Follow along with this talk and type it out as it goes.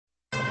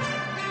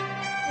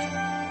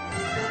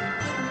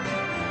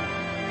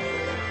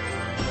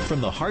From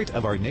the heart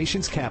of our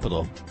nation's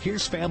capital,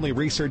 here's Family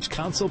Research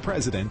Council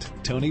President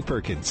Tony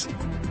Perkins.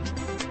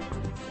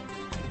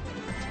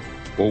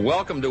 Well,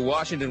 welcome to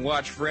Washington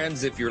Watch,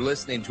 friends. If you're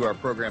listening to our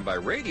program by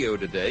radio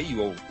today, you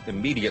will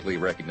immediately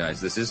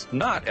recognize this is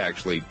not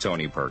actually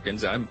Tony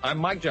Perkins. I'm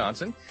Mike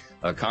Johnson,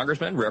 a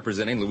congressman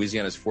representing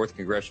Louisiana's 4th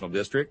Congressional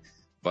District,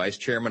 vice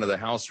chairman of the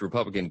House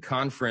Republican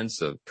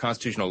Conference, a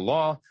constitutional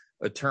law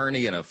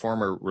attorney, and a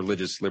former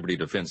religious liberty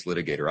defense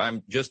litigator.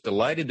 I'm just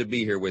delighted to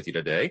be here with you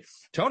today.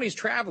 Tony's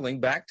traveling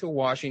back to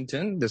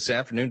Washington this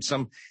afternoon,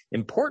 some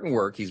important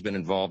work he's been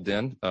involved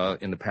in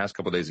the past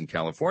couple of days in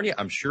California.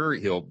 I'm sure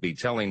he'll be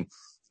telling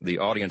the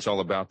audience all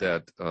about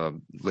that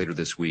later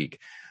this week.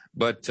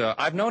 But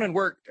I've known and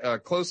worked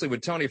closely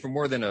with Tony for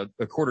more than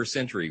a quarter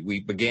century.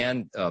 We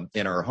began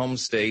in our home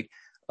state,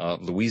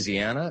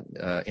 Louisiana,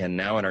 and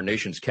now in our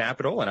nation's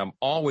capital, and I'm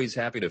always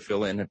happy to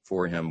fill in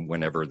for him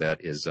whenever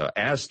that is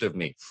asked of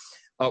me.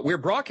 We're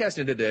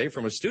broadcasting today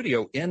from a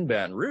studio in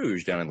Baton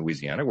Rouge down in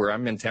Louisiana, where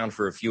I'm in town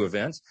for a few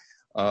events.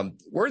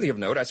 Worthy of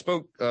note, I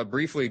spoke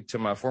briefly to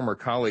my former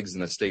colleagues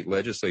in the state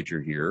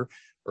legislature here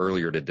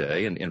earlier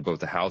today in both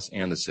the House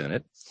and the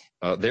Senate.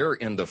 They're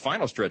in the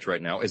final stretch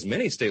right now, as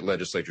many state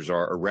legislatures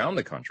are around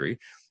the country,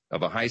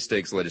 of a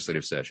high-stakes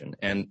legislative session.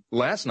 And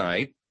last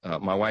night,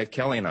 my wife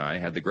Kelly and I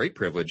had the great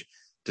privilege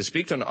to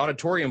speak to an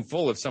auditorium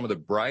full of some of the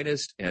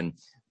brightest and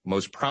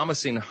most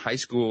promising high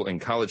school and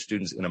college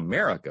students in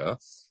America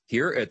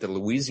here at the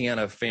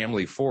Louisiana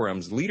Family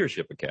Forum's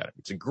Leadership Academy.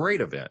 It's a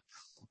great event.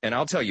 And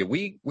I'll tell you,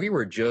 we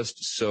were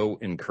just so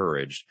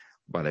encouraged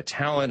by the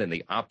talent and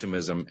the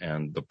optimism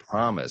and the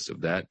promise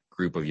of that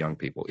group of young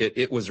people.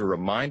 It was a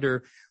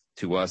reminder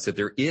to us that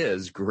there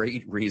is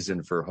great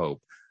reason for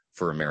hope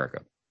for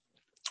America.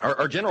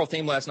 Our general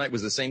theme last night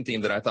was the same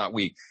theme that I thought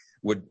we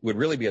would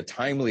really be a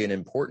timely and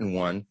important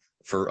one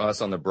for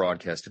us on the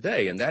broadcast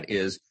today, and that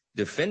is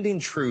defending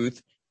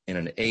truth in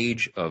an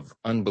age of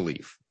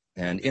unbelief.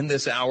 And in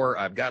this hour,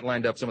 I've got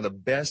lined up some of the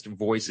best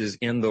voices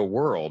in the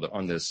world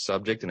on this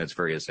subject and its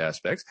various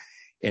aspects,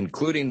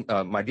 including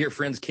my dear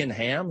friends Ken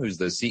Ham, who's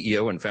the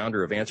CEO and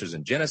founder of Answers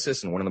in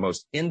Genesis and one of the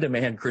most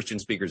in-demand Christian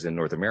speakers in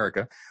North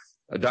America,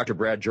 Dr.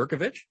 Brad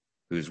Jurkovich,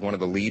 who's one of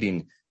the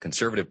leading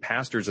conservative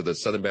pastors of the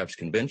Southern Baptist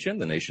Convention,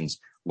 the nation's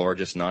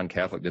largest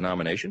non-Catholic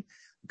denomination,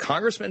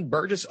 Congressman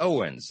Burgess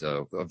Owens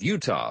of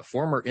Utah,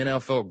 former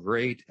NFL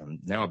great, and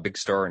now a big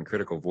star and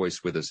critical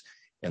voice with us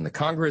in the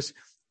Congress,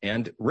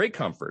 and Ray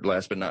Comfort,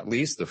 last but not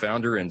least, the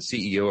founder and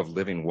CEO of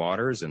Living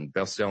Waters and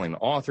best-selling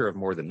author of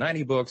more than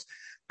 90 books,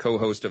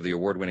 co-host of the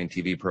award-winning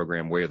TV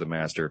program Way of the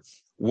Master.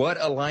 What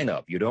a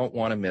lineup. You don't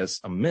want to miss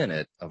a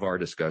minute of our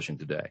discussion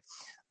today.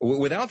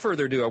 Without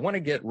further ado, I want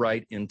to get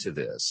right into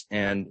this.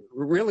 And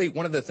really,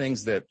 one of the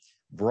things that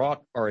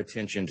brought our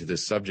attention to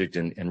this subject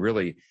and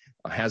really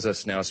has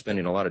us now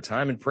spending a lot of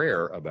time in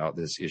prayer about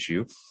this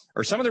issue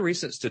are some of the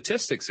recent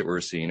statistics that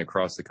we're seeing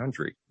across the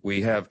country.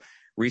 We have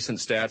recent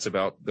stats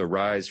about the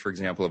rise, for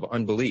example, of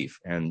unbelief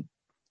and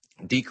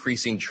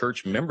decreasing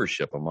church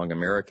membership among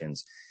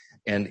Americans.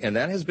 And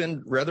that has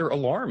been rather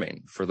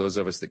alarming for those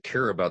of us that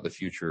care about the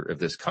future of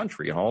this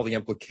country and all the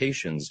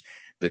implications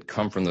that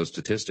come from those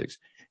statistics.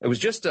 It was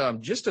just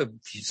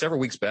several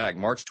weeks back,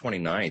 March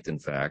 29th, in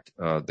fact,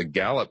 the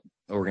Gallup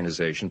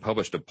organization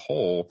published a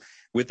poll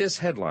with this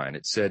headline.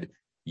 It said,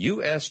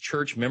 U.S.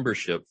 church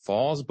membership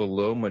falls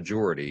below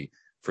majority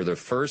for the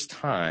first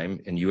time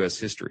in U.S.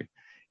 history.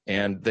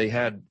 And they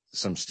had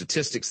some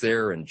statistics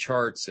there and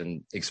charts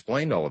and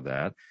explained all of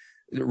that.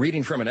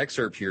 Reading from an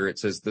excerpt here, it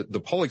says that the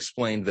poll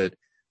explained that,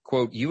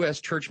 quote,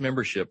 U.S. church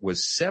membership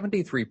was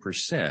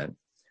 73%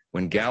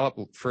 when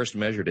Gallup first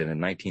measured it in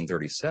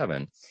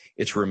 1937.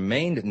 It's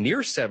remained near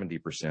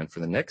 70%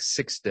 for the next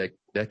 6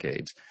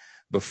 decades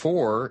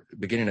before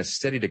beginning a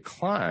steady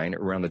decline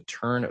around the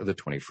turn of the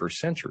 21st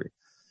century.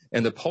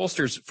 And the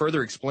pollsters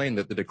further explained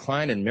that the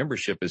decline in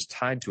membership is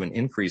tied to an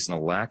increase in a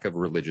lack of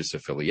religious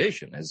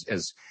affiliation.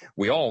 As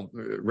we all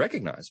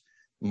recognize,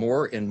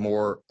 more and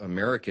more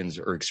Americans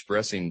are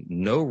expressing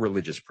no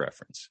religious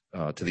preference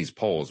to these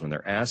polls when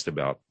they're asked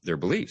about their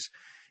beliefs.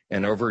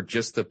 And over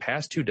just the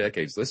past 2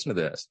 decades, listen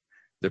to this,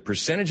 the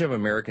percentage of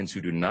Americans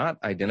who do not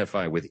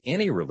identify with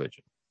any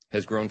religion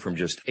has grown from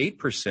just 8%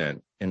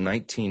 in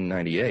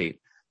 1998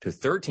 to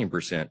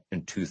 13%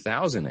 in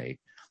 2008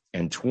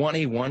 and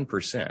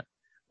 21%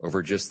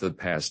 over just the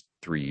past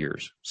 3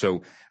 years.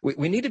 So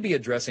we need to be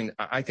addressing,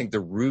 I think, the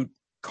root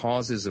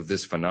causes of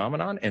this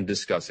phenomenon and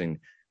discussing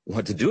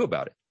what to do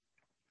about it.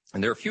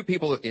 And there are a few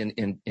people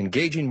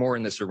engaging more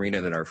in this arena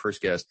than our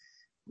first guest,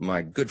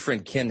 my good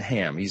friend Ken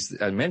Ham.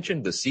 I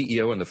mentioned the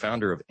CEO and the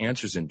founder of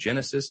Answers in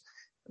Genesis,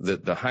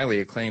 the highly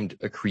acclaimed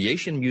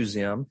Creation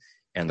Museum,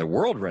 and the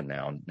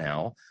world-renowned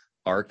now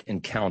Ark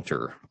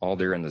Encounter, all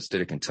there in the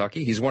state of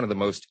Kentucky. He's one of the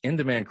most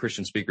in-demand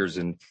Christian speakers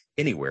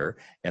anywhere,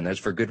 and that's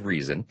for good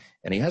reason.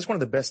 And he has one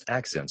of the best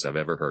accents I've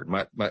ever heard.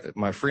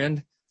 My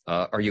friend,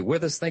 are you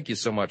with us? Thank you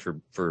so much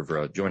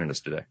for joining us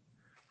today.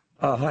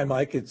 Hi,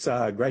 Mike. It's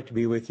great to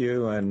be with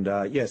you. And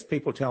yes,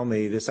 people tell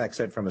me this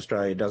accent from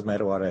Australia, it doesn't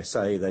matter what I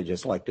say, they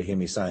just like to hear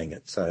me saying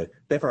it. So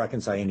therefore I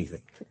can say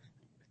anything.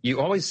 You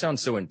always sound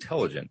so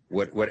intelligent,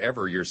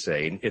 whatever you're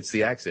saying. It's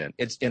the accent.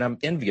 And I'm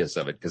envious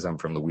of it because I'm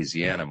from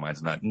Louisiana.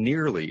 Mine's not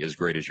nearly as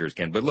great as yours,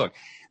 Ken. But look,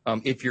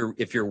 if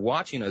you're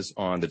watching us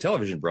on the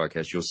television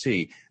broadcast, you'll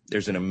see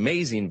there's an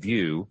amazing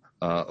view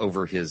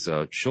over his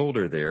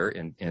shoulder there.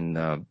 And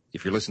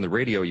if you're listening to the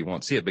radio, you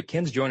won't see it. But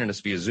Ken's joining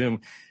us via Zoom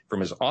from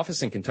his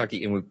office in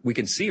Kentucky, and we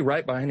can see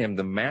right behind him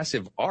the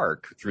massive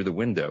arc through the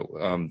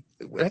window.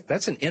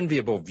 That's an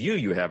enviable view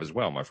you have as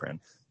well, my friend.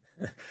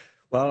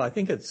 Well, I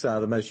think it's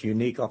the most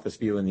unique office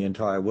view in the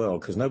entire world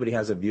because nobody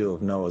has a view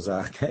of Noah's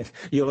Ark.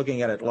 You're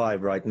looking at it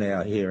live right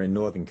now here in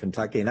northern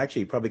Kentucky. And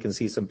actually, you probably can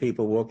see some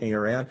people walking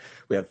around.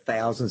 We have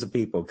thousands of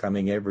people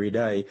coming every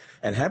day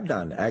and have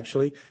done,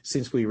 actually,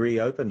 since we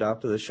reopened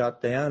after the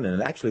shutdown.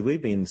 And actually,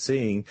 we've been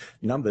seeing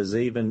numbers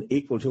even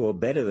equal to or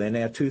better than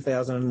our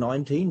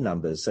 2019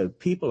 numbers. So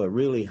people are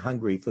really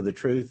hungry for the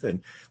truth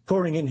and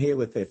pouring in here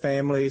with their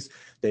families,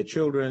 their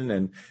children.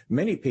 And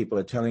many people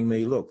are telling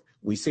me, look,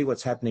 we see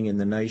what's happening in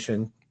the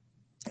nation,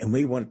 and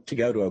we want to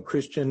go to a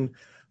Christian,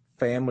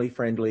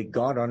 family-friendly,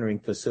 God-honoring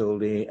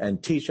facility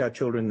and teach our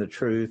children the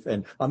truth.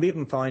 And I'm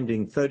even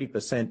finding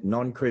 30%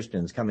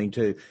 non-Christians coming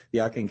to the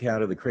Ark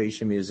Encounter, the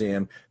Creation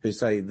Museum, who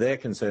say they're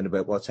concerned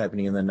about what's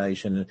happening in the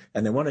nation,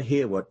 and they want to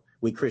hear what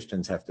we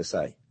Christians have to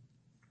say.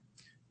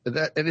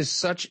 That it is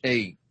such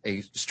a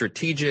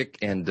strategic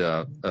and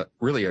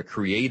really a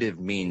creative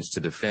means to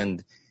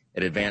defend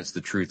and advance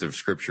the truth of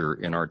Scripture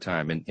in our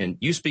time. And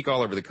you speak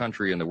all over the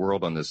country and the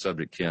world on this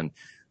subject, Ken.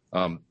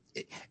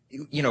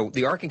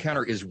 The Ark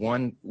Encounter is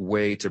one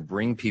way to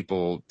bring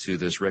people to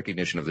this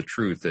recognition of the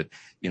truth that,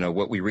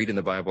 what we read in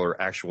the Bible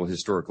are actual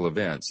historical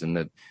events and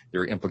that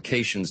there are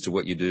implications to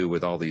what you do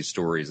with all these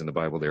stories in the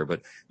Bible there.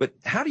 But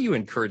how do you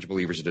encourage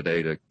believers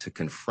today to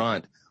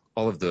confront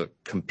all of the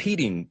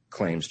competing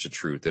claims to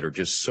truth that are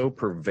just so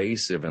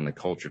pervasive in the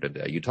culture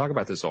today? You talk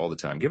about this all the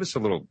time. Give us a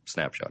little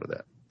snapshot of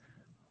that.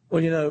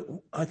 Well,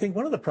 I think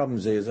one of the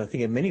problems is, I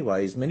think in many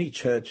ways, many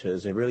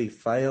churches have really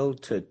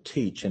failed to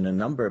teach in a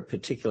number of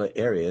particular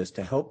areas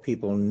to help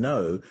people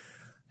know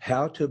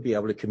how to be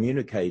able to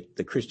communicate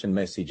the Christian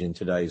message in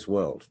today's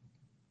world.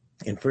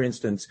 And for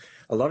instance,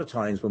 a lot of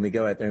times when we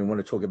go out there and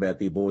want to talk about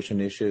the abortion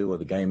issue or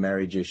the gay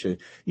marriage issue,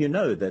 you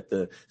know that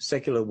the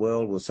secular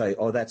world will say,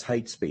 oh, that's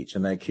hate speech,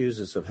 and they accuse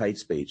us of hate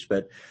speech.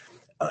 But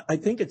I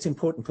think it's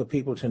important for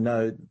people to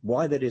know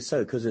why that is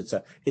so, because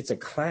it's a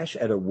clash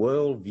at a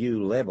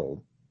worldview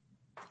level,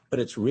 but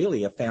it's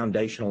really a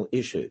foundational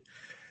issue.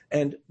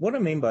 And what I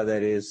mean by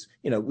that is,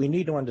 we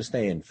need to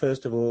understand,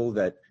 first of all,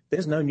 that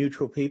there's no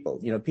neutral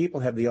people. People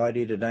have the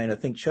idea today, and I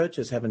think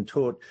churches haven't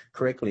taught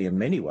correctly in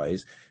many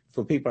ways,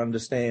 for people to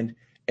understand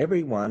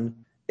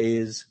everyone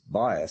is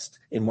biased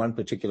in one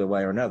particular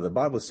way or another. The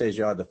Bible says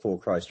you're either for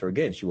Christ or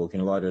against. You walk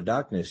in light or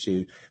darkness.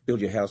 You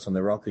build your house on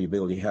the rock or you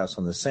build your house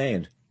on the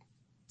sand.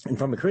 And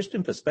from a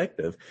Christian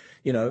perspective,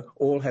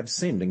 all have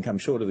sinned and come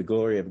short of the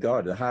glory of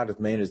God. The heart of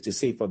man is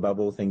deceitful above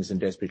all things and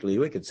desperately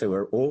wicked.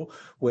 So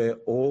we're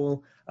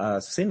all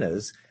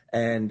sinners,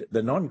 and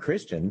the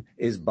non-Christian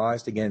is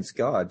biased against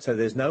God. So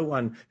there's no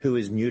one who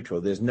is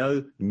neutral. There's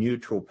no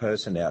neutral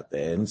person out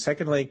there. And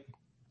secondly,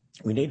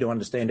 we need to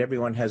understand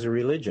everyone has a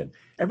religion.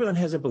 Everyone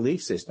has a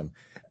belief system.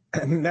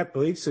 And that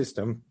belief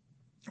system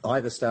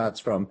either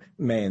starts from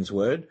man's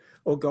word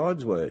or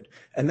God's word.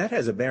 And that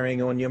has a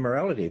bearing on your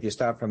morality. If you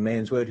start from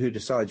man's word, who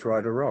decides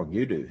right or wrong?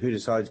 You do. Who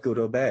decides good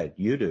or bad?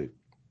 You do.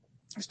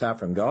 Start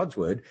from God's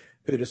word,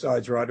 who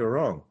decides right or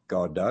wrong?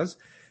 God does.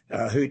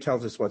 Who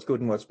tells us what's good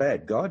and what's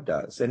bad? God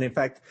does. And in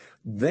fact,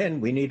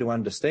 then we need to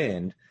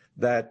understand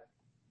that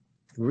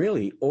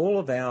really all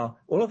of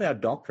our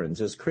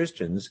doctrines as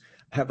Christians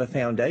have a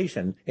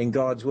foundation in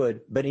God's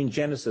word, but in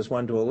Genesis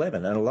 1 to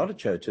 11. And a lot of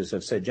churches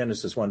have said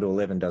Genesis 1 to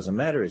 11 doesn't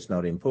matter, it's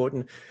not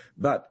important.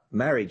 But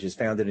marriage is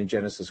founded in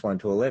Genesis 1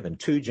 to 11,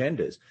 two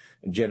genders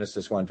in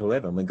Genesis 1 to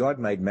 11. When God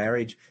made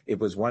marriage, it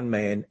was one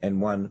man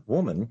and one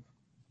woman.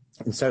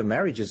 And so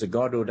marriage is a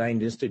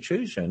God-ordained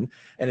institution,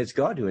 and it's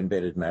God who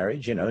invented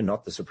marriage,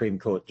 not the Supreme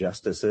Court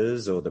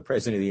justices or the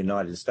President of the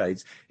United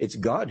States. It's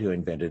God who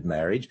invented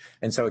marriage,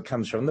 and so it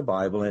comes from the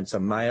Bible, and it's a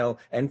male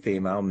and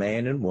female,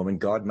 man and woman.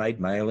 God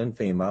made male and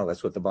female.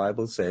 That's what the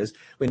Bible says.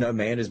 We know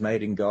man is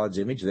made in God's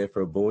image,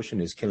 therefore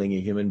abortion is killing a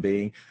human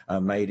being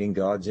made in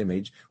God's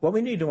image. What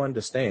we need to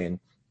understand,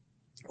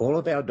 all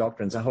of our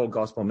doctrines, our whole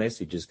gospel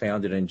message is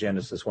founded in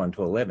Genesis 1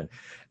 to 11.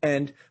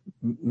 And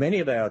many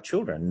of our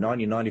children,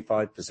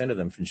 95% of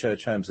them from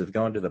church homes, have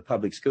gone to the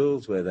public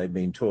schools where they've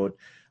been taught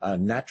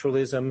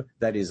naturalism,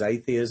 that is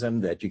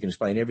atheism, that you can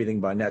explain everything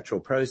by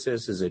natural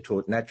processes. They're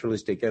taught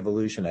naturalistic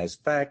evolution as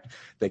fact.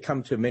 They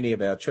come to many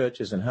of our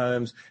churches and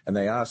homes and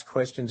they ask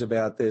questions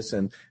about this,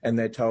 and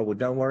they're told, well,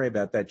 don't worry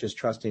about that, just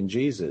trust in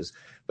Jesus.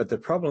 But the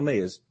problem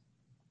is,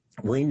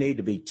 we need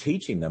to be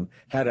teaching them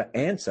how to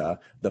answer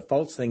the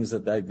false things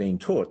that they've been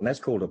taught, and that's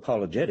called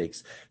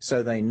apologetics,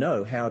 so they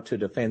know how to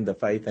defend the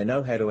faith, they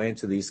know how to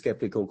answer these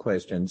skeptical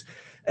questions.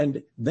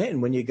 And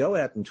then when you go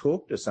out and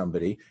talk to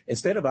somebody,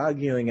 instead of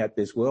arguing at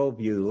this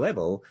worldview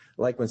level,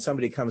 like when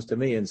somebody comes to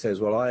me and says,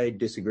 well, I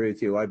disagree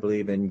with you, I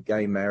believe in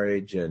gay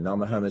marriage and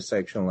I'm a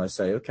homosexual, and I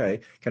say, okay,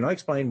 can I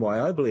explain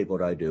why I believe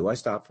what I do? I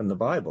start from the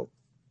Bible.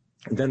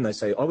 And then they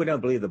say, oh, we don't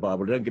believe the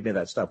Bible. Don't give me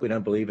that stuff. We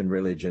don't believe in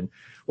religion.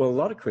 Well, a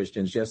lot of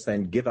Christians just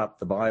then give up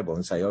the Bible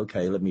and say,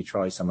 okay, let me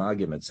try some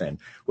arguments then.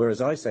 Whereas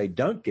I say,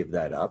 don't give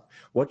that up.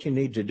 What you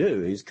need to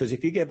do is, because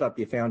if you give up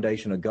your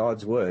foundation of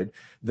God's word,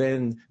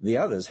 then the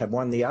others have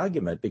won the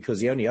argument, because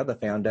the only other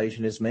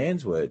foundation is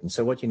man's word. And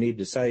so what you need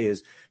to say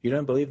is, you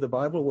don't believe the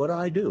Bible? What do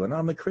I do? And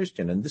I'm a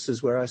Christian, and this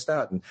is where I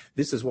start, and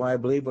this is why I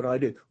believe what I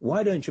do.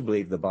 Why don't you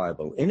believe the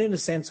Bible? And in a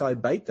sense, I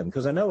bait them,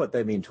 because I know what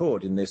they've been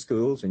taught in their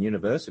schools and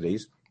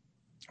universities.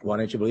 Why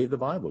don't you believe the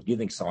Bible? Do you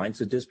think science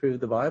has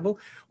disproved the Bible?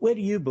 Where do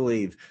you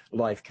believe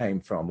life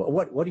came from?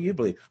 What do you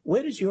believe?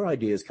 Where does your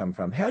ideas come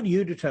from? How do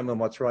you determine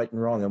what's right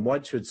and wrong? And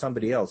why should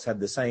somebody else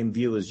have the same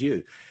view as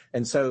you?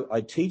 And so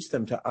I teach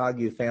them to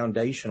argue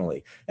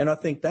foundationally. And I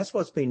think that's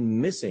what's been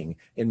missing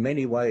in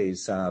many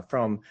ways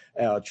from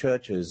our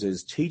churches,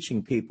 is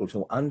teaching people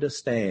to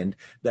understand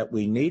that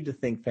we need to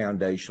think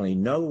foundationally,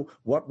 know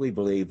what we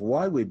believe,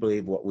 why we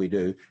believe what we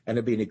do, and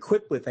have been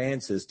equipped with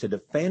answers to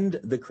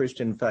defend the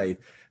Christian faith,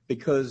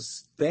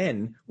 because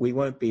then we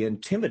won't be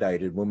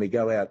intimidated when we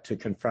go out to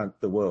confront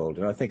the world.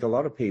 And I think a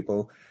lot of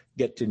people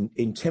get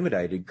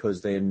intimidated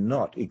because they're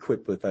not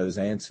equipped with those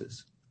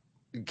answers.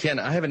 Ken,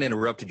 I haven't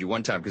interrupted you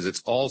one time because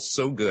it's all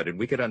so good, and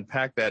we could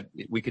unpack that.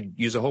 We could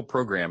use a whole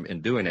program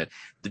in doing it.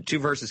 The two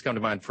verses come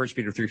to mind: 1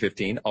 Peter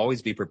 3:15,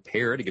 always be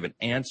prepared to give an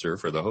answer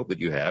for the hope that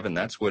you have, and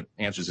that's what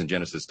Answers in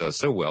Genesis does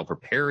so well,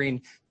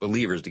 preparing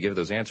believers to give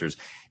those answers.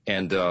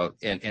 And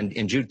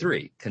in Jude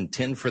 3,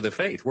 contend for the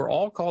faith. We're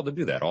all called to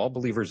do that. All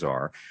believers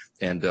are,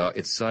 and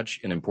it's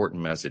such an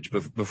important message.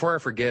 But before I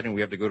forget, and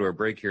we have to go to our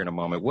break here in a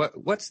moment,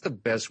 what's the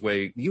best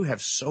way? You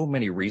have so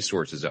many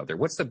resources out there.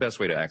 What's the best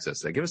way to access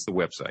that? Give us the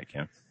website,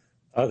 Ken.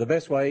 The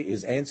best way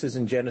is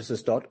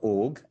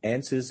answersingenesis.org,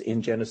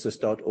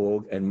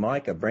 answersingenesis.org. And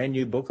Mike, a brand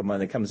new book of mine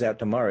that comes out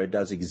tomorrow,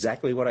 does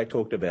exactly what I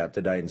talked about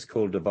today, and it's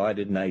called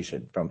Divided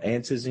Nation, from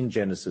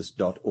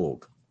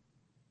answersingenesis.org.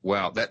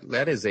 Wow,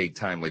 that is a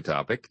timely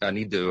topic. I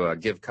need to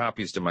give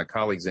copies to my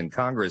colleagues in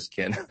Congress,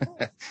 Ken.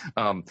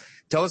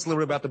 Tell us a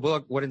little bit about the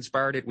book, what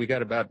inspired it. We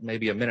got about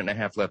maybe a minute and a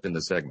half left in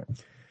the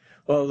segment.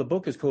 Well, the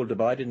book is called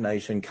Divided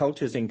Nation,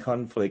 Cultures in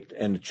Conflict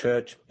and a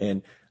Church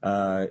in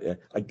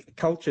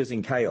Cultures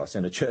in Chaos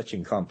and a Church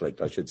in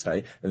Conflict, I should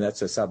say, and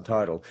that's a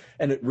subtitle.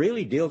 And it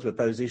really deals with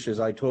those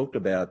issues I talked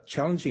about,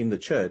 challenging the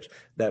church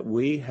that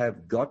we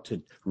have got to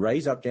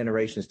raise up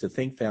generations to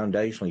think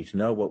foundationally, to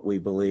know what we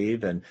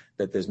believe, and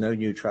that there's no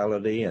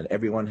neutrality and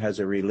everyone has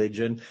a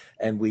religion.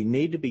 And we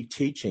need to be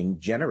teaching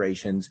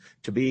generations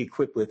to be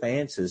equipped with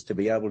answers to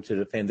be able to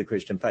defend the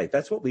Christian faith.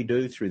 That's what we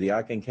do through the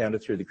Ark Encounter,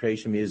 through the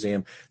Creation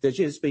Museum. There's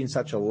just been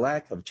such a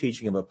lack of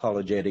teaching of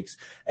apologetics,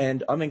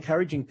 and I'm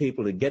encouraging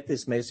people to get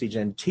this message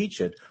and teach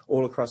it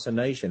all across the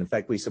nation. In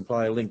fact, we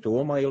supply a link to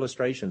all my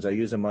illustrations I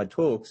use in my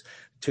talks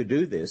to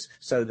do this,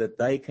 so that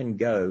they can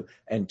go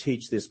and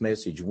teach this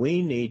message.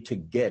 We need to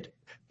get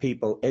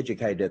people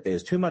educated.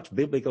 There's too much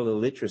biblical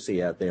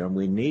illiteracy out there, and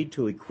we need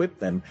to equip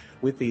them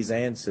with these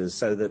answers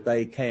so that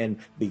they can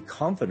be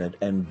confident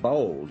and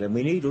bold. And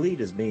we need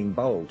leaders being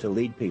bold to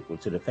lead people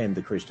to defend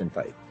the Christian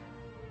faith.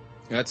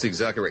 That's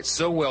exactly right.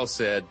 So well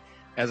said.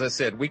 As I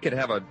said, we could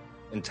have an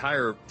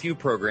entire few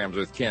programs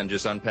with Ken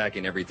just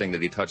unpacking everything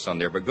that he touched on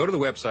there. But go to the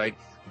website,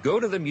 go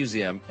to the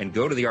museum, and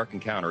go to the Ark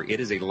Encounter. It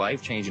is a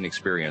life-changing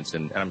experience,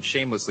 and I'm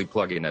shamelessly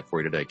plugging that for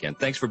you today, Ken.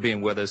 Thanks for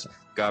being with us.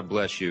 God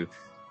bless you.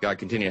 God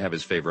continue to have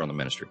his favor on the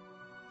ministry.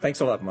 Thanks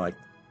a lot, Mike.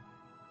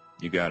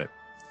 You got it.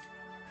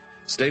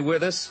 Stay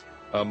with us.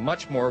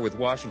 Much more with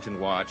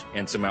Washington Watch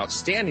and some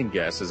outstanding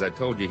guests, as I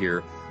told you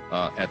here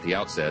at the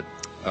outset.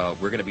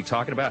 We're going to be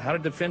talking about how to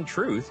defend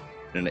truth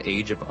in an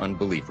age of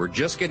unbelief. We're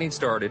just getting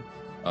started.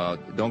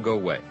 Don't go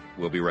away.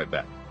 We'll be right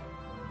back.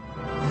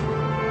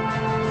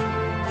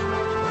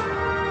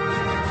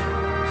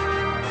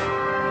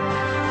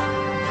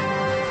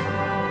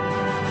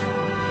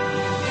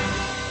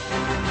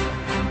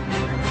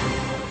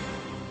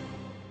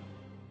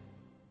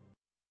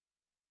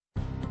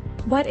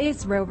 What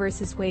is Roe v.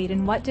 Wade,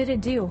 and what did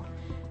it do?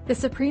 The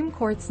Supreme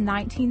Court's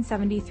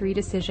 1973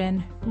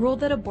 decision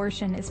ruled that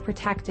abortion is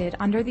protected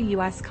under the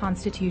U.S.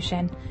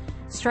 Constitution,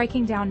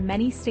 striking down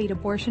many state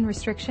abortion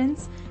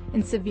restrictions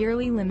and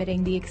severely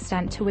limiting the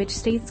extent to which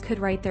states could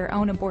write their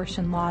own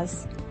abortion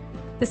laws.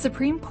 The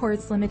Supreme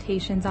Court's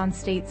limitations on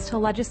states to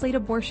legislate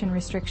abortion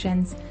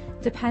restrictions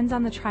depends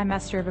on the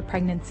trimester of a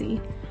pregnancy.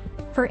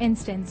 For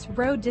instance,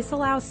 Roe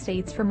disallows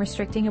states from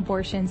restricting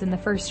abortions in the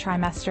first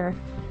trimester,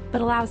 but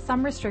allows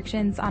some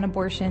restrictions on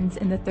abortions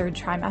in the third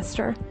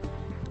trimester.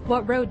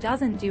 What Roe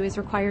doesn't do is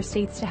require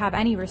states to have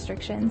any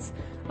restrictions.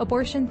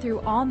 Abortion through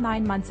all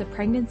 9 months of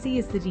pregnancy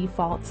is the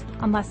default,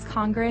 unless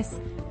Congress,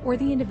 or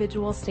the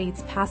individual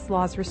states pass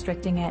laws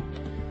restricting it.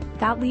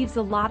 That leaves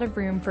a lot of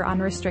room for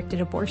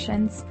unrestricted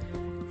abortions.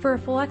 For a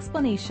full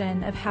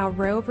explanation of how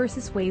Roe v.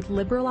 Wade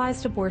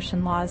liberalized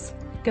abortion laws,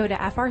 go to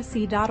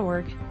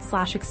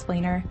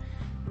frc.org/explainer.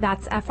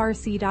 That's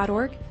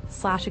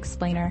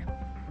frc.org/explainer.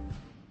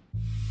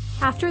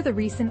 After the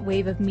recent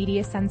wave of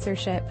media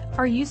censorship,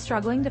 are you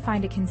struggling to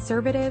find a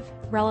conservative,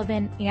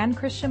 relevant, and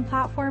Christian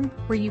platform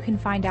where you can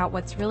find out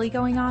what's really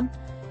going on?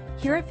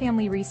 Here at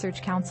Family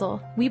Research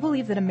Council, we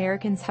believe that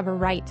Americans have a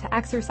right to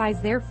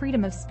exercise their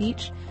freedom of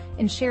speech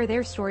and share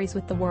their stories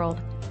with the world.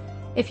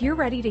 If you're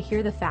ready to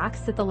hear the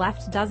facts that the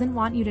left doesn't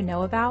want you to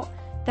know about,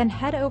 then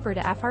head over to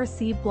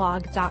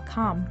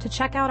frcblog.com to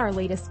check out our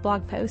latest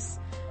blog posts.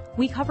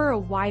 We cover a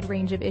wide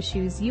range of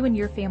issues you and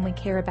your family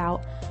care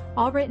about,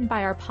 all written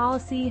by our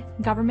policy,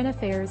 government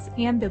affairs,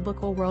 and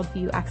biblical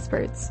worldview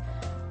experts.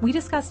 We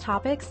discuss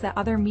topics that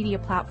other media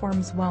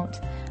platforms won't,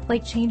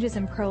 like changes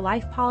in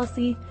pro-life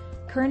policy,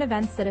 current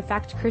events that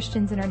affect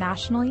Christians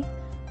internationally,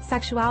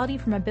 sexuality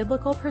from a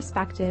biblical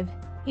perspective,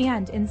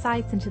 and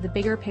insights into the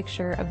bigger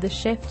picture of the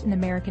shift in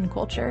American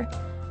culture.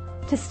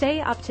 To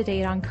stay up to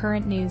date on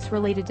current news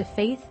related to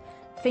faith,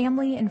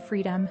 family, and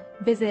freedom,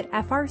 visit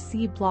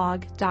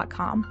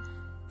frcblog.com.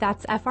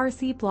 That's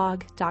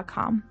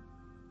frcblog.com.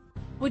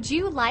 Would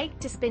you like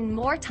to spend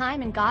more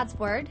time in God's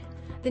Word?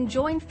 Then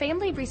join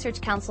Family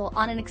Research Council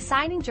on an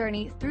exciting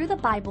journey through the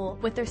Bible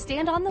with their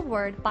Stand on the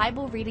Word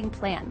Bible Reading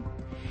Plan.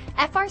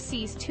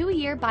 FRC's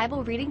 2-year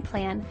Bible reading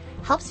plan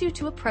helps you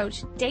to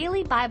approach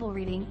daily Bible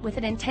reading with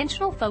an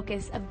intentional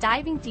focus of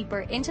diving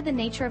deeper into the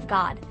nature of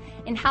God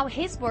and how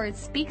His Word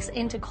speaks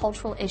into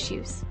cultural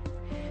issues.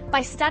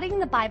 By studying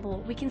the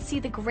Bible, we can see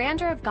the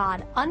grandeur of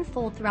God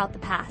unfold throughout the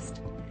past.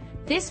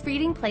 This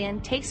reading plan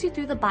takes you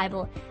through the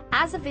Bible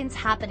as events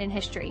happen in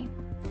history.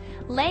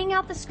 Laying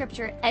out the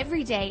Scripture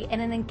every day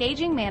in an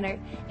engaging manner,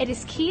 it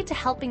is key to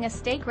helping us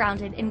stay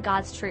grounded in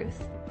God's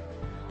truth.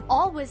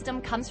 All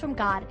wisdom comes from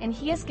God, and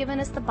He has given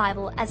us the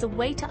Bible as a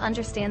way to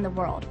understand the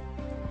world.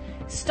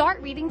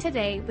 Start reading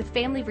today with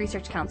Family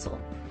Research Council.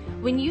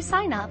 When you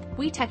sign up,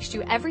 we text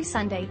you every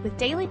Sunday with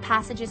daily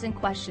passages and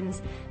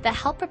questions that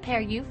help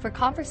prepare you for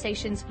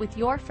conversations with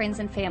your friends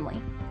and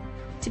family.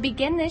 To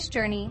begin this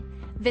journey,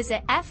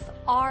 visit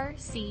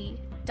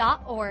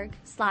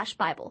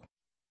frc.org/Bible.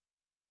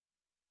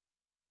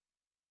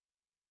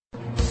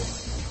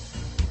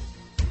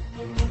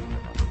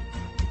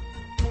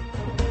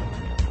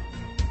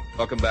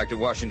 Welcome back to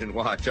Washington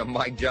Watch. I'm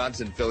Mike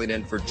Johnson, filling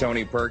in for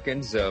Tony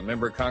Perkins, a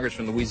member of Congress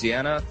from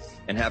Louisiana,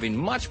 and having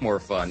much more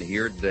fun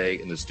here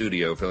today in the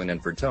studio, filling in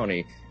for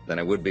Tony, than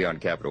I would be on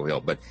Capitol Hill.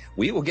 But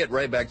we will get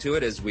right back to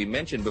it. As we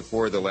mentioned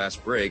before the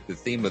last break, the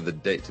theme of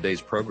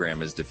today's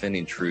program is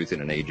defending truth in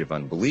an age of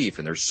unbelief.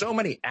 And there's so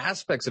many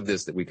aspects of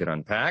this that we could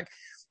unpack.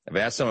 I've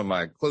asked some of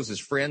my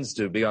closest friends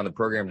to be on the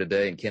program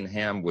today, and Ken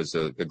Ham was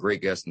a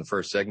great guest in the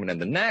first segment.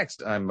 And the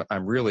next, I'm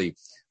really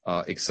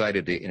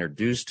excited to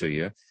introduce to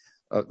you.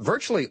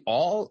 Virtually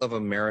all of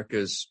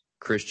America's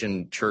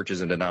Christian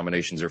churches and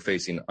denominations are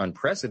facing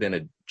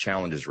unprecedented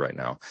challenges right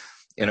now.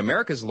 In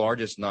America's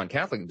largest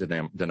non-Catholic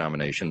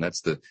denomination,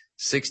 that's the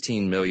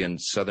 16 million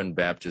Southern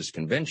Baptist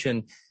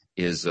Convention,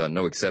 is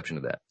no exception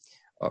to that.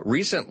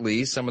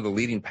 Recently, some of the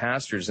leading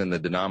pastors in the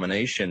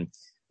denomination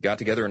got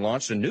together and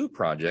launched a new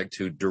project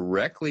to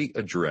directly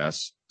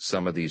address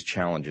some of these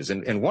challenges.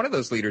 And one of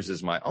those leaders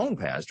is my own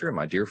pastor and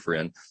my dear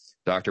friend,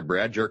 Dr.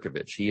 Brad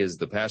Jurkovich. He is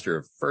the pastor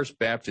of First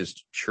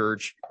Baptist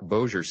Church,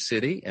 Bossier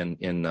City, and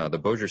in the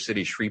Bossier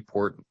City,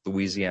 Shreveport,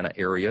 Louisiana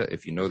area,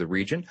 if you know the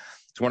region.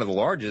 It's one of the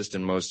largest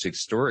and most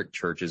historic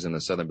churches in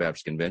the Southern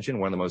Baptist Convention,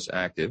 one of the most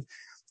active,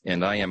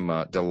 and I am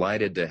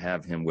delighted to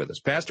have him with us.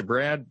 Pastor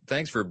Brad,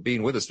 thanks for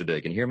being with us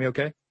today. Can you hear me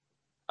okay?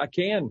 I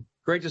can.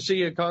 Great to see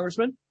you,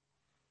 Congressman.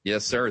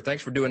 Yes, sir.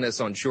 Thanks for doing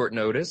this on short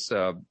notice.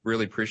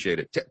 Really appreciate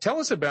it.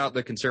 Tell us about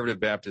the Conservative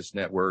Baptist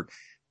Network,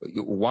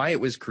 why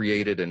it was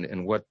created,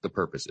 and what the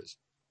purpose is.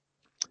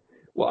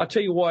 Well, I'll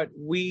tell you what,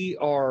 we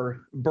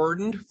are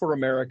burdened for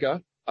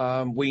America.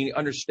 We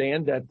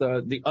understand that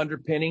the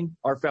underpinning,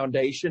 our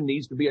foundation,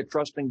 needs to be a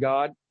trust in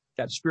God,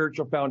 that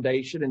spiritual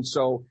foundation. And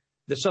so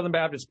the Southern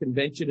Baptist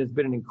Convention has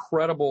been an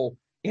incredible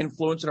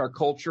influence in our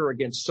culture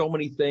against so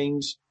many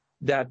things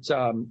that,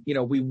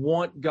 we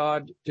want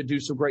God to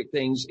do some great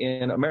things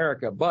in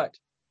America. But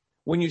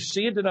when you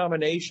see a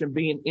denomination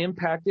being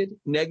impacted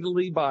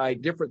negatively by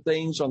different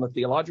things on the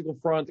theological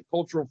front, the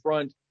cultural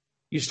front,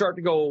 you start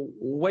to go,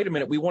 wait a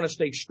minute, we want to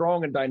stay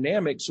strong and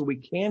dynamic so we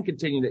can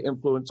continue to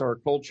influence our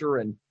culture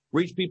and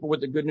reach people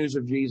with the good news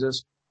of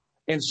Jesus.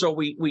 And so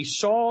we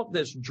saw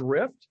this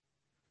drift,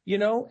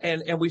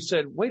 and we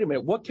said, wait a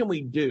minute, what can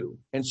we do?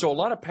 And so a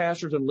lot of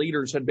pastors and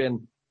leaders had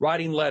been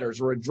writing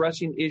letters or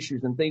addressing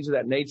issues and things of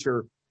that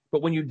nature.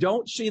 But when you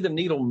don't see the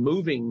needle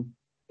moving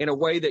in a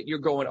way that you're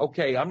going,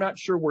 okay, I'm not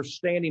sure we're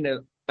standing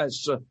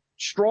as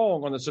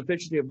strong on the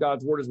sufficiency of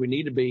God's word as we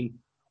need to be.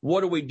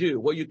 What do we do?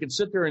 Well, you can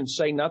sit there and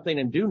say nothing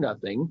and do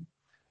nothing.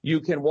 You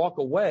can walk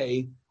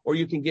away, or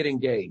you can get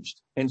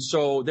engaged. And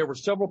so there were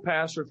several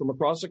pastors from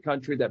across the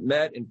country that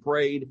met and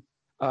prayed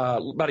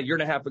about a year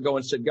and a half ago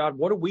and said, God,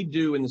 what do we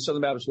do in the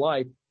Southern Baptist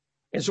life?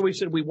 And so we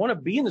said, we want to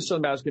be in the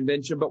Southern Baptist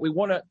Convention, but we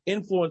want to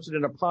influence it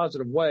in a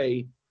positive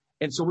way.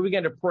 And so we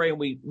began to pray, and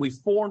we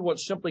formed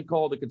what's simply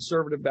called the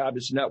Conservative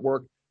Baptist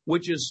Network,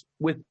 which is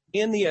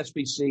within the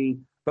SBC,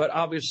 but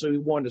obviously we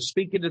wanted to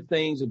speak into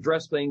things,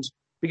 address things,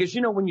 because,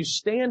 when you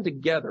stand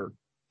together,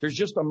 there's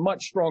just a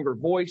much stronger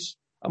voice,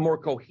 a more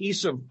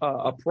cohesive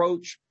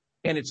approach,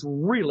 and it's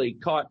really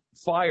caught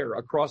fire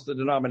across the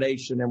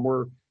denomination, and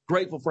we're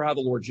grateful for how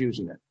the Lord's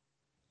using it.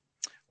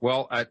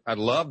 Well, I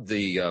love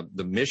the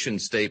mission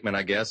statement,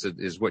 I guess,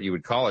 is what you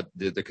would call it.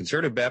 The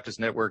Conservative Baptist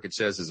Network, it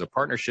says, is a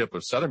partnership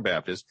of Southern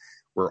Baptists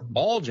where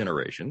all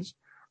generations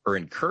are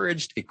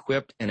encouraged,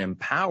 equipped, and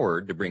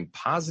empowered to bring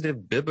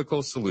positive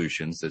biblical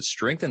solutions that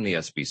strengthen the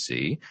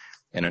SBC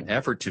in an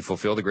effort to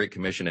fulfill the Great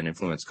Commission and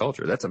influence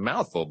culture. That's a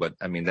mouthful, but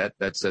I mean,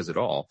 that says it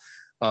all.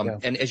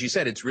 And as you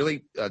said, it's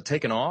really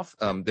taken off.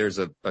 There's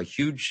a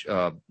huge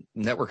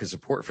network of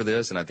support for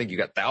this, and I think you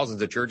got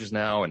thousands of churches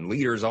now and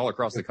leaders all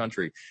across the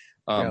country.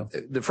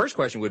 The first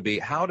question would be,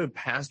 how do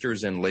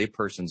pastors and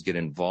laypersons get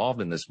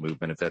involved in this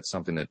movement if that's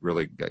something that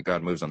really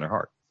God moves on their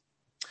heart?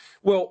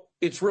 Well,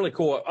 it's really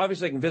cool.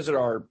 Obviously, they can visit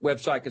our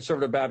website,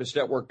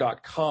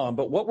 conservativebaptistnetwork.com.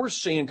 But what we're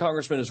seeing,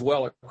 Congressman, as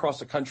well across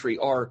the country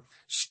are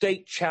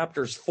state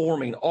chapters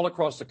forming all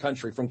across the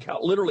country, from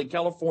literally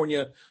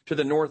California to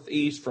the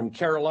Northeast, from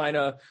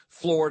Carolina,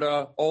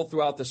 Florida, all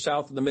throughout the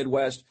South and the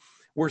Midwest.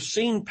 We're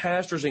seeing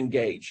pastors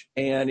engage,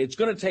 and it's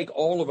going to take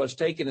all of us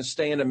taking a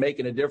stand and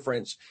making a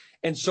difference.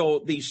 And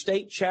so these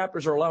state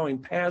chapters are allowing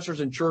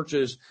pastors and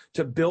churches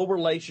to build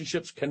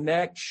relationships,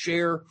 connect,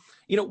 share.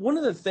 One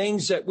of the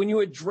things that when you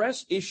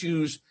address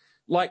issues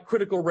like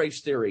critical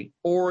race theory,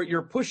 or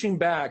you're pushing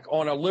back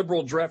on a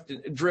liberal drift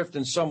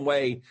in some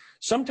way,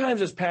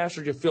 sometimes as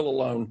pastors you feel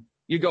alone.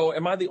 You go,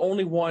 am I the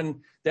only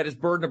one that is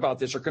burdened about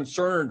this or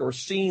concerned or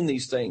seeing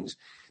these things?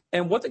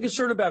 And what the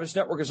Conservative Baptist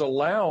Network has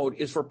allowed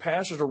is for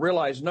pastors to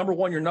realize, number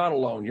one, you're not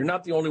alone. You're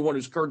not the only one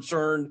who's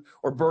concerned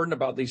or burdened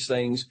about these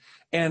things.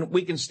 And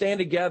we can stand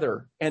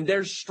together. And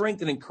there's strength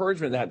and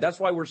encouragement in that. That's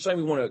why we're saying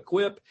we want to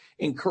equip,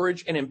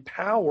 encourage, and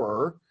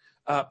empower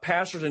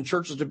pastors and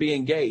churches to be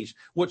engaged.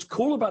 What's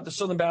cool about the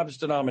Southern Baptist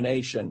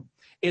denomination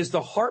is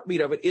the heartbeat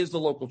of it is the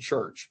local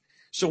church.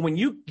 So when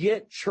you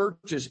get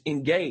churches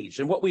engaged,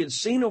 and what we had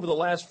seen over the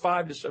last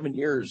 5 to 7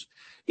 years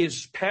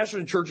is pastors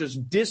and churches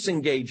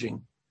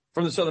disengaging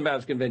from the Southern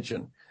Baptist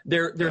Convention.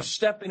 They're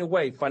stepping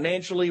away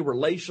financially,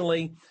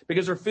 relationally,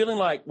 because they're feeling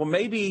like, well,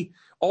 maybe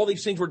all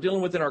these things we're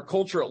dealing with in our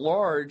culture at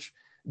large,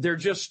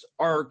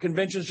 our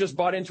convention's just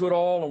bought into it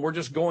all, and we're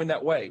just going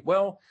that way.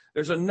 Well,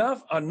 there's a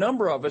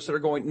number of us that are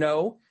going,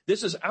 no,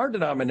 this is our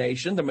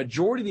denomination. The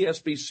majority of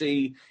the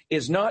SBC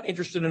is not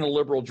interested in a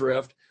liberal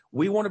drift.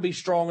 We want to be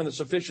strong in the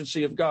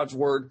sufficiency of God's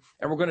word,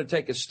 and we're going to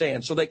take a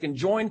stand. So they can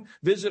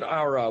visit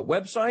our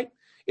website.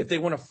 If they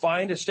want to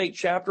find a state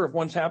chapter, if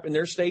one's happened in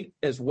their state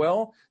as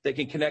well, they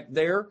can connect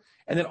there.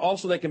 And then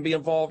also they can be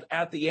involved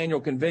at the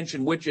annual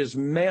convention, which is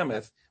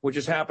Mammoth, which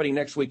is happening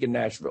next week in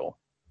Nashville.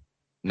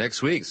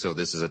 Next week. So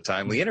this is a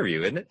timely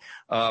interview, isn't it?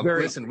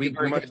 Listen, we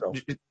got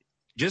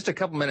just a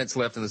couple minutes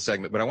left in the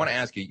segment, but I want to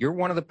ask you, you're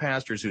one of the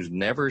pastors who's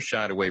never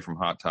shied away from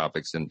hot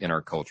topics in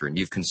our culture, and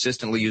you've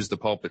consistently used the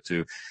pulpit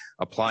to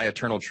apply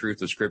eternal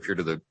truth of Scripture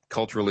to the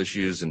cultural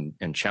issues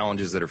and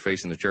challenges that are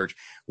facing the church.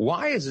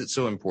 Why is it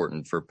so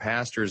important for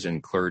pastors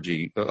and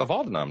clergy of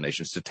all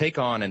denominations to take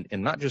on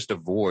and not just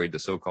avoid the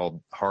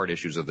so-called hard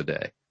issues of the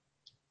day?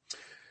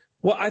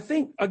 Well, I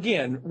think,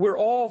 again, we're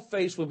all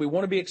faced with, we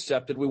want to be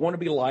accepted, we want to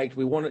be liked,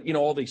 we want to,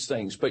 all these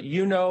things. But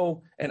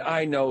and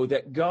I know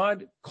that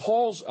God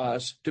calls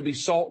us to be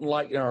salt and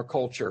light in our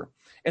culture.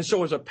 And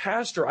so as a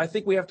pastor, I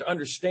think we have to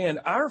understand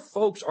our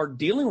folks are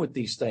dealing with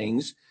these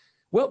things.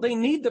 Well, they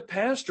need the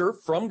pastor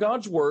from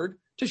God's word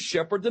to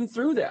shepherd them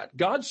through that.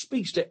 God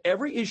speaks to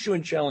every issue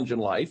and challenge in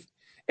life,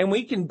 and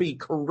we can be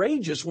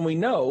courageous when we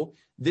know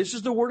this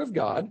is the word of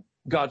God.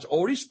 God's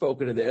already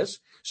spoken to this.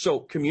 So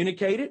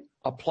communicate it,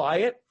 apply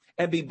it,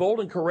 and be bold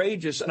and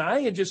courageous. And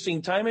I had just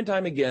seen time and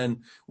time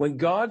again, when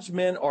God's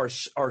men are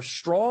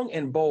strong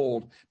and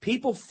bold,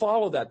 people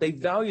follow that. They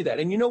value that.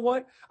 And you know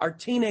what? Our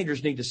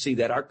teenagers need to see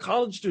that. Our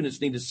college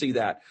students need to see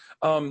that.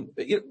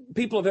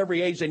 People of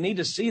every age, they need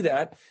to see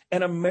that.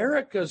 And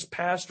America's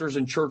pastors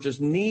and churches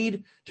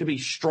need to be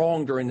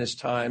strong during this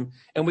time,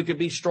 and we could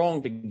be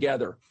strong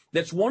together.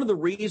 That's one of the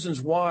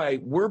reasons why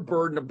we're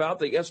burdened about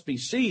the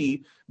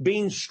SBC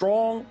being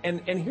strong.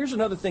 And here's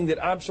another thing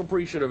that I'm so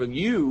appreciative of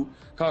you,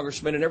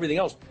 Congressman, and everything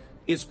else,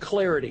 is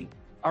clarity.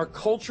 Our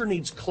culture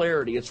needs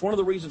clarity. It's one of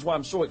the reasons why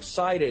I'm so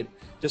excited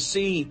to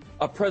see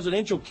a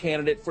presidential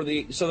candidate for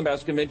the Southern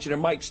Baptist Convention,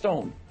 and Mike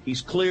Stone.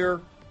 He's clear.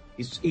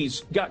 He's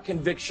got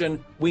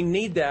conviction. We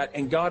need that,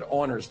 and God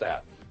honors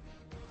that.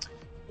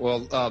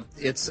 Well,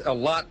 it's a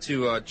lot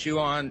to chew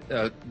on.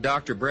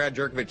 Dr. Brad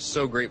Jurkovich,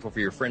 so grateful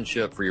for your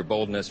friendship, for your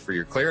boldness, for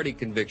your clarity,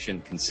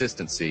 conviction,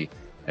 consistency,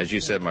 as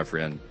you said, my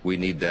friend, we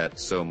need that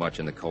so much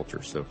in the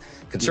culture. So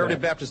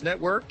Conservative Baptist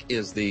Network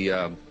is the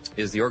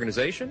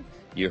organization.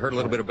 You heard a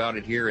little bit about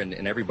it here,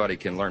 and everybody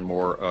can learn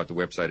more at the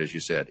website, as you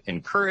said.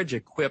 Encourage,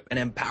 equip, and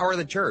empower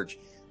the church.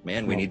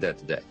 Man, we need that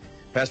today.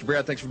 Pastor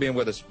Brad, thanks for being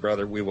with us,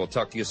 brother. We will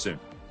talk to you soon.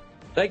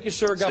 Thank you,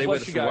 sir. God Stay bless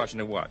with us you for guys.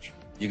 Washington Watch.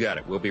 You got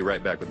it. We'll be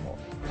right back with more.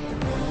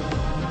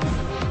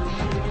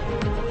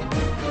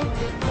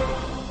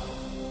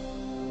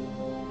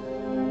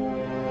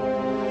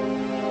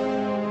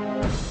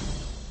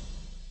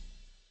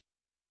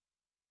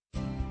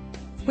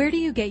 Where do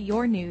you get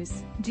your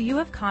news? Do you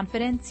have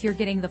confidence you're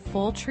getting the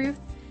full truth?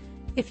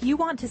 If you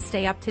want to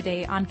stay up to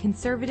date on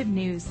conservative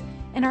news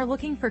and are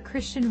looking for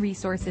Christian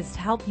resources to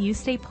help you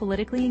stay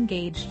politically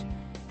engaged,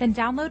 then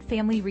download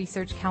Family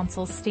Research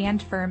Council's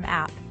Stand Firm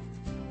app.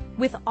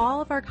 With all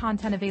of our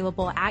content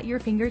available at your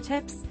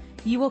fingertips,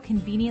 you will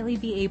conveniently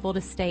be able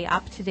to stay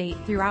up to date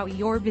throughout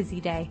your busy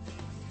day.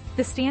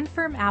 The Stand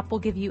Firm app will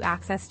give you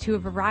access to a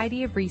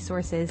variety of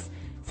resources,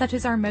 such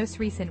as our most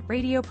recent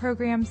radio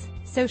programs,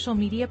 social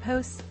media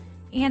posts,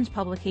 and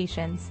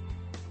publications.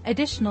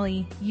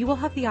 Additionally, you will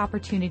have the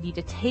opportunity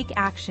to take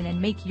action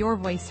and make your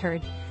voice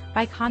heard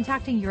by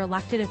contacting your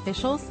elected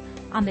officials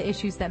on the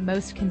issues that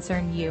most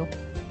concern you.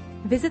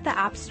 Visit the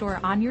App Store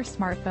on your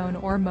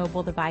smartphone or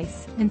mobile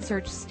device and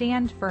search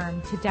Stand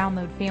Firm to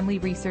download Family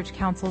Research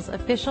Council's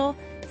official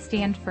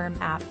Stand Firm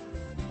app.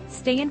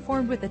 Stay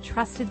informed with a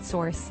trusted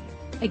source.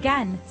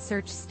 Again,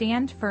 search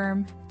Stand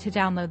Firm to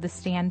download the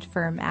Stand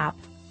Firm app.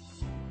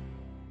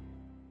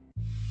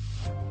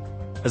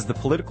 As the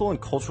political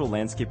and cultural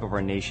landscape of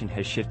our nation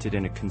has shifted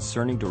in a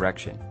concerning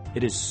direction,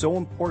 it is so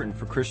important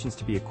for Christians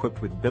to be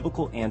equipped with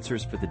biblical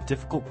answers for the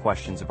difficult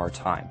questions of our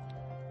time.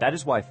 That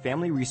is why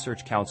Family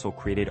Research Council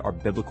created our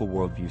Biblical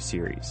Worldview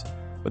series.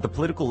 With the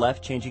political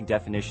left changing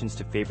definitions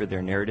to favor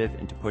their narrative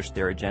and to push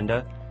their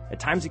agenda, at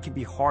times it can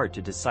be hard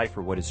to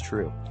decipher what is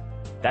true.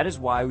 That is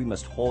why we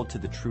must hold to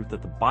the truth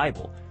of the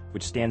Bible,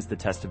 which stands the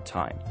test of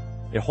time.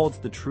 It holds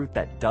the truth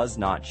that does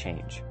not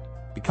change.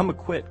 Become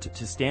equipped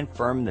to stand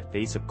firm in the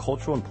face of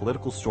cultural and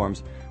political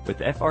storms with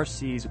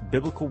FRC's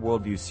Biblical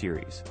Worldview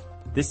series.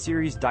 This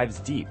series dives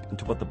deep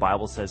into what the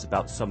Bible says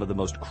about some of the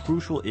most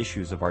crucial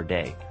issues of our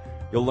day.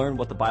 You'll learn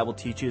what the Bible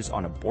teaches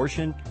on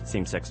abortion,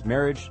 same-sex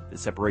marriage, the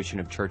separation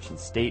of church and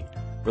state,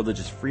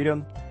 religious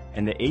freedom,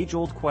 and the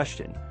age-old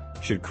question,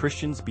 should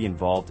Christians be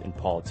involved in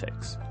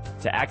politics?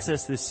 To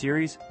access this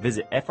series,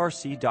 visit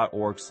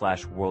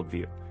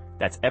frc.org/worldview.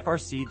 That's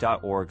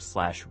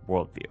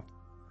frc.org/worldview.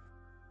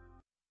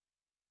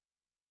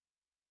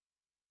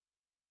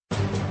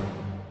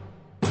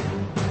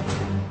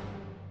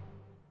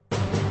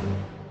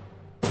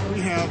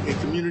 We have a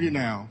community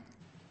now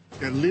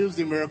that lives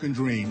the American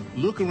dream.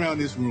 Look around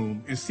this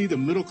room and see the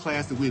middle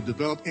class that we have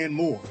developed and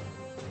more.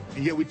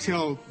 And yet we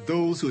tell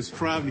those who are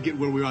striving to get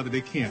where we are that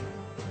they can't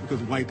because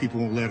white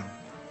people won't let them.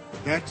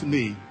 That, to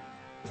me,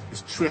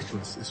 is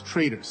treacherous, is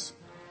traitors.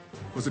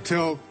 Was to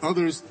tell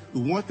others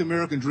who want the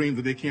American dream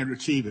that they can't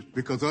achieve it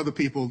because other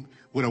people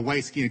with a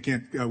white skin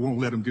won't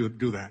let them do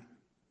that.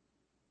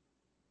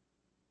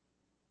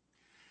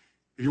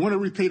 If you want to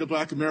repay the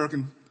Black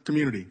American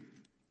community,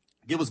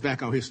 give us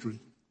back our history.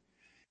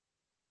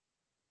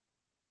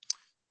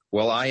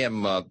 Well, I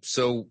am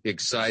so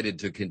excited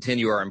to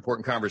continue our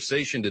important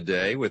conversation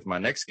today with my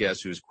next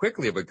guest, who's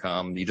quickly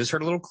become, you just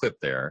heard a little clip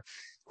there,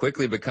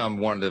 quickly become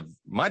one of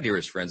my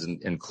dearest friends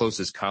and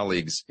closest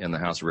colleagues in the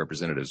House of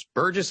Representatives.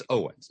 Burgess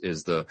Owens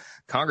is the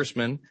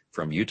congressman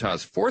from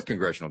Utah's 4th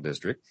Congressional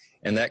District.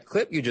 And that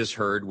clip you just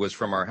heard was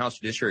from our House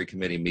Judiciary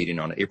Committee meeting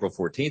on April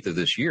 14th of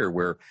this year,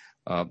 where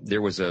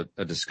there was a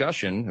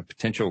discussion, a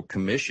potential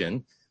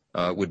commission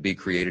would be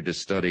created to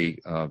study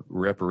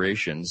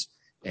reparations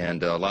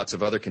and lots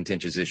of other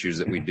contentious issues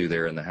that we do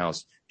there in the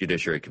House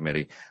Judiciary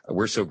Committee.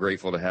 We're so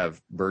grateful to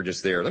have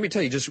Burgess there. Let me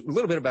tell you just a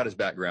little bit about his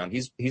background.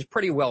 He's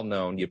pretty well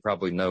known. You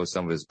probably know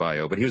some of his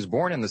bio, but he was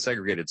born in the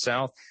segregated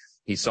South.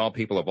 He saw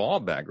people of all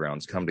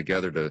backgrounds come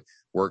together to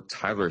work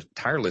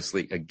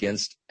tirelessly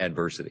against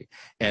adversity.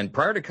 And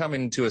prior to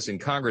coming to us in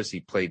Congress,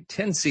 he played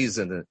 10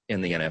 seasons in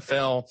the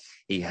NFL.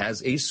 He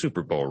has a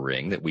Super Bowl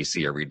ring that we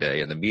see every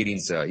day in the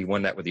meetings. He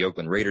won that with the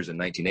Oakland Raiders in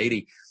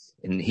 1980.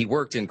 And he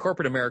worked in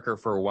corporate America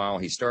for a while.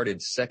 He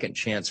started Second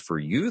Chance for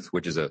Youth,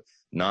 which is a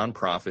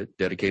nonprofit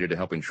dedicated to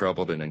helping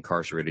troubled and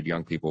incarcerated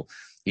young people.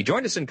 He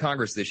joined us in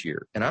Congress this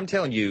year. And I'm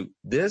telling you,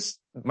 this,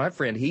 my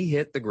friend, he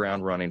hit the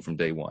ground running from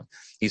day one.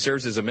 He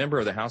serves as a member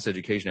of the House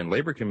Education and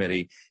Labor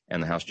Committee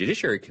and the House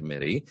Judiciary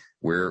Committee,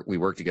 where we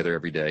work together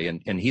every day.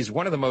 And he's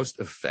one of the most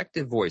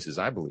effective voices,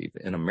 I believe,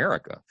 in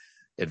America,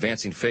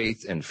 advancing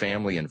faith and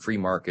family and free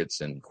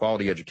markets and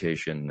quality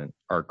education and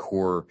our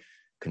core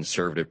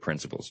conservative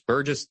principles.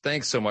 Burgess,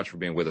 thanks so much for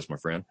being with us, my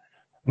friend.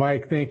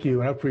 Mike, thank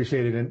you. I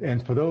appreciate it.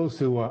 And for those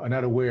who are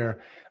not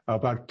aware,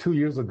 about 2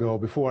 years ago,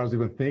 before I was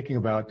even thinking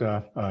about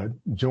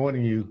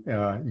joining you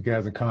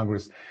guys in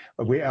Congress,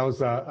 I was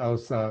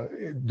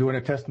doing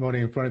a testimony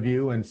in front of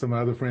you and some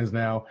other friends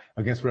now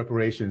against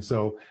reparations.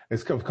 So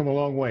it's come a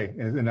long way,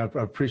 and I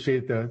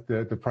appreciate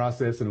the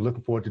process, and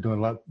looking forward to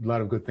doing a lot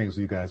of good things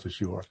with you guys for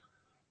sure.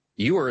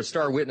 you were a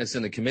star witness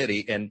in the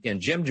committee,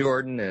 and Jim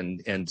Jordan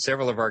and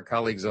several of our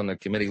colleagues on the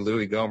committee,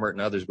 Louis Gohmert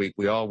and others,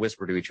 we all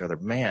whispered to each other,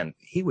 man,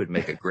 he would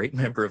make a great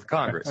member of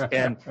Congress.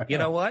 And you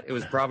know what? It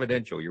was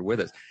providential. You're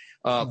with us.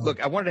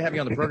 Look, I wanted to have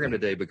you on the program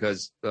today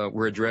because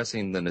we're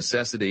addressing the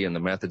necessity and the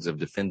methods of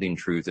defending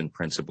truth and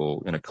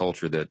principle in a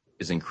culture that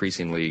is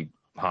increasingly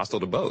hostile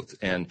to both.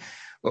 And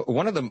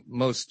one of the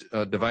most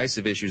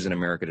divisive issues in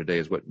America today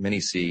is what many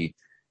see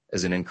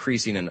as an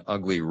increasing and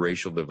ugly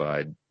racial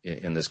divide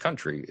in this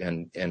country.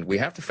 And we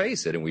have to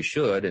face it, and we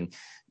should. And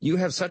you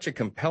have such a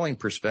compelling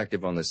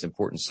perspective on this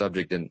important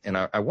subject. And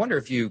I wonder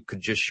if you could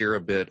just share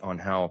a bit on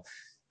how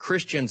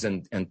Christians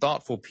and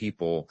thoughtful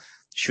people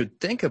should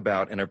think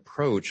about and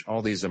approach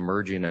all these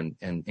emerging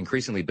and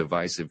increasingly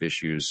divisive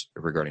issues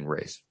regarding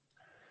race.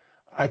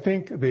 I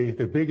think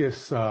the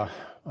biggest,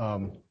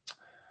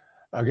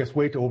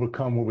 way to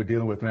overcome what we're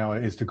dealing with now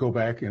is to go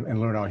back and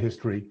learn our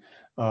history.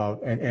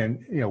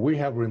 We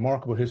have a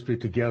remarkable history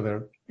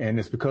together, and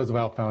it's because of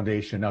our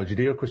foundation, our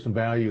Judeo-Christian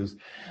values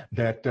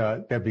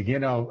that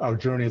begin our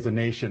journey as a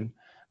nation,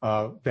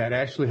 that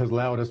actually has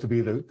allowed us to be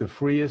the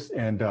freest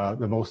and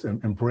the most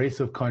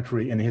embracive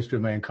country in the history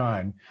of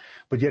mankind.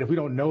 But yet, if we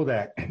don't know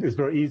that, it's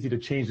very easy to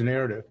change the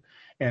narrative.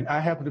 And I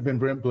happen to have been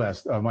very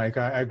blessed, Mike.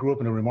 I grew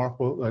up in a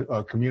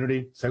remarkable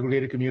community,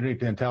 segregated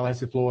community in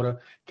Tallahassee, Florida,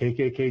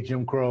 KKK,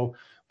 Jim Crow.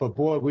 But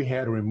boy, we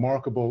had a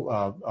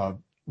remarkable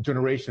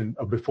generation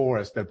before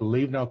us that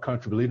believed in our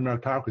country, believed in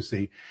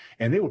meritocracy,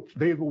 and they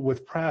were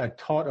with pride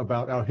taught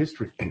about our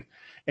history.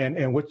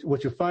 And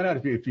what you find out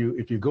if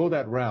you go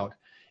that route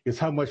is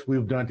how much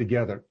we've done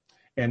together,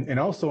 and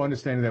also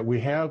understanding that we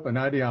have an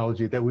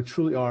ideology that we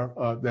truly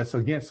are that's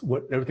against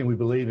everything we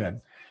believe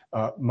in.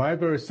 My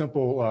very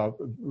simple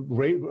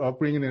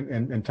upbringing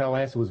in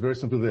Tallahassee was very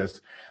simple: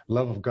 this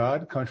love of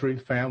God, country,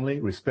 family,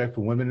 respect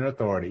for women and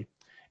authority.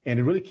 And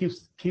it really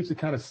keeps it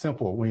kind of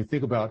simple when you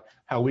think about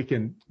how we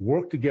can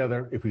work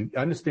together if we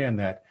understand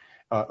that,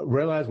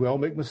 realize we all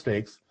make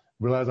mistakes,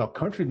 realize our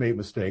country made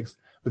mistakes,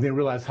 but then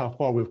realize how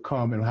far we've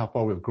come and how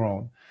far we've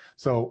grown.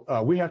 So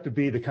we have to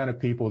be the kind of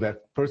people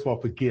that, first of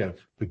all,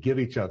 forgive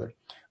each other,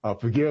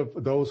 forgive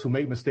those who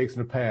make mistakes in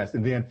the past,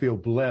 and then feel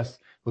blessed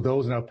for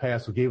those in our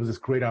past who gave us this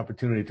great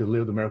opportunity to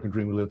live the American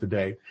dream we live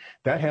today.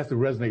 That has to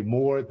resonate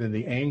more than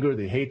the anger,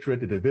 the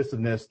hatred, the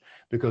divisiveness,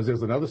 because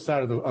there's another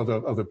side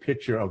of the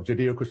picture of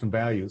Judeo-Christian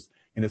values,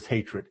 and it's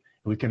hatred.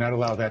 We cannot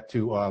allow that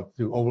to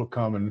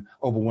overcome and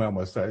overwhelm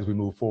us as we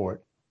move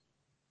forward.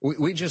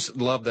 We just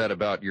love that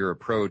about your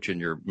approach and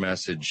your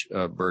message,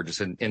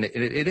 Burgess, and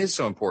it is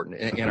so important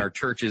in our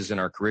churches, in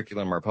our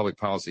curriculum, our public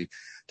policy,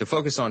 to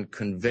focus on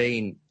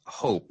conveying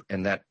hope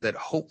and that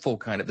hopeful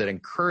kind of, that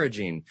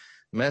encouraging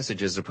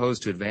message, as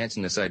opposed to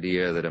advancing this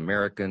idea that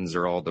Americans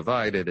are all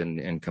divided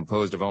and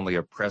composed of only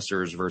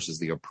oppressors versus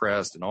the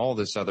oppressed and all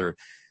this other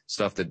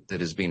stuff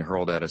that is being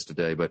hurled at us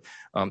today. But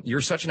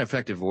you're such an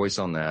effective voice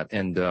on that.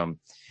 And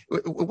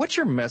what's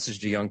your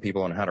message to young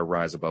people on how to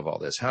rise above all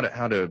this? How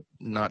to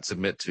not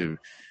submit to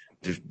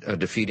a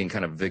defeating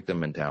kind of victim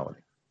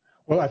mentality?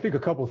 Well, I think a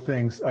couple of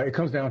things. It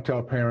comes down to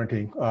our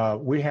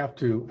parenting. We have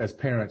to, as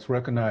parents,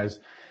 recognize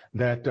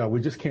that we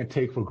just can't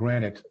take for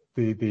granted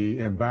the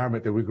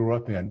environment that we grew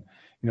up in,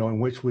 in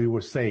which we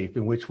were safe,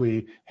 in which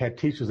we had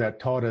teachers that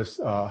taught us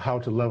how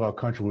to love our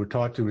country. We were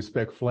taught to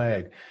respect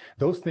flag.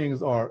 Those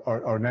things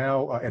are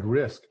now at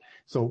risk.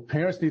 So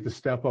parents need to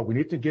step up. We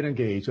need to get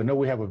engaged. I know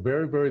we have a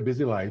very, very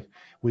busy life.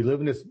 We live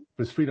in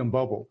this freedom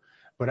bubble,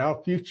 but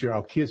our future,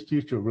 our kids'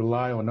 future,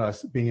 rely on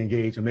us being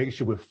engaged and making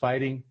sure we're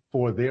fighting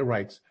for their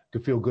rights to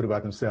feel good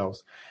about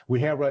themselves. We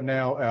have right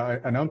now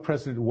an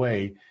unprecedented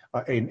way,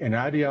 an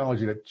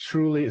ideology that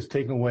truly is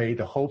taking away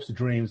the hopes,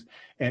 dreams,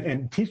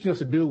 and teaching us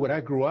to do what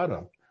I grew out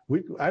of.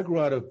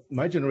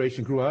 My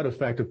generation grew out of the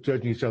fact of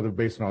judging each other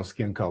based on our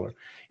skin color.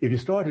 If you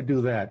start to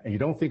do that and you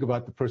don't think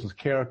about the person's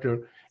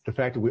character, the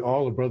fact that we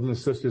all are brothers and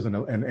sisters in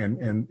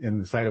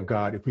the sight of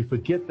God, if we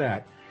forget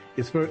that,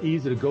 it's very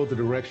easy to go the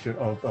direction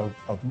of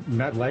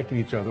not liking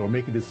each other or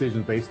making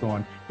decisions based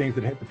on things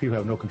that the people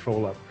have no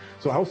control of.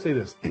 So I'll say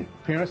this,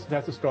 parents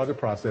have to start the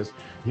process.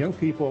 Young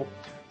people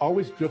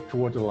always drift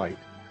toward the light.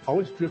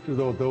 Always drift to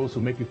those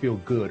who make you feel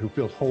good, who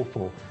feel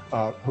hopeful,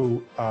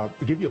 who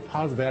give you a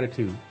positive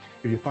attitude.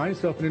 If you find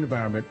yourself in an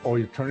environment or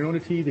you're turning on the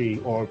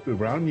TV or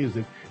around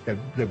music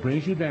that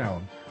brings you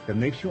down, that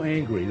makes you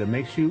angry, that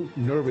makes you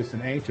nervous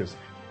and anxious,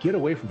 get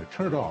away from it.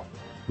 Turn it off.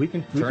 We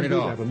can turn it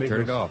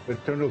off.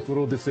 But turn those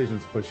little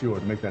decisions for sure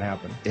to make that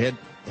happen.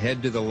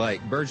 Head to the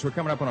light. Burgess, we're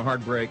coming up on a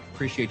hard break.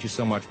 Appreciate you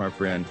so much, my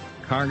friend.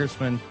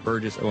 Congressman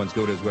Burgess Owens.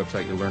 Go to his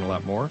website. You'll learn a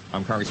lot more.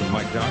 I'm Congressman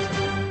Mike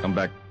Johnson. Come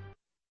back.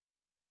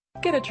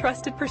 Get a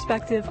trusted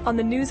perspective on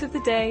the news of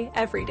the day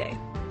every day.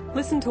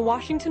 Listen to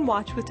Washington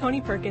Watch with Tony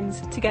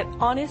Perkins to get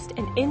honest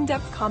and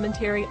in-depth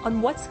commentary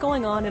on what's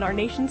going on in our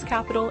nation's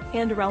capital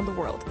and around the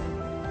world.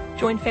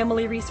 Join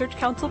Family Research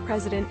Council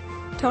President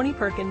Tony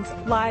Perkins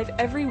live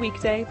every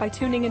weekday by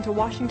tuning into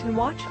Washington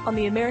Watch on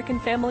the American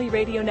Family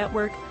Radio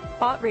Network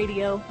Spot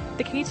Radio,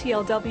 the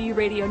KTLW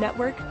radio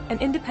network, and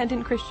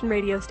independent Christian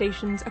radio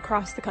stations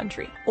across the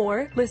country.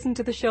 Or listen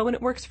to the show when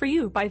it works for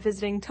you by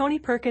visiting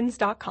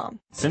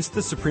TonyPerkins.com. Since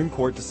the Supreme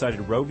Court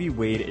decided Roe v.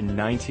 Wade in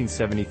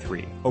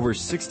 1973, over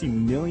 60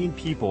 million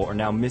people are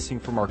now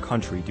missing from our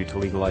country due to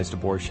legalized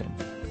abortion.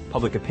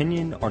 Public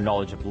opinion, our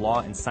knowledge of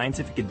law, and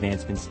scientific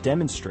advancements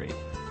demonstrate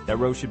that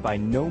Roe should by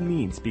no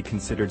means be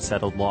considered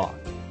settled law.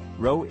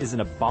 Roe is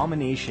an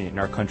abomination in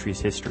our country's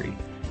history,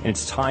 and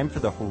it's time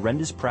for the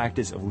horrendous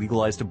practice of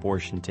legalized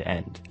abortion to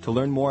end. To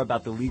learn more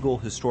about the legal,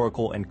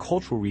 historical, and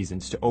cultural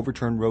reasons to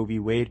overturn Roe v.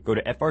 Wade, go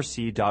to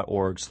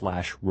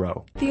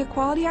frc.org/Roe. The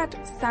Equality Act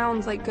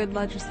sounds like good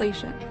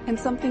legislation and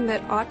something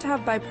that ought to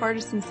have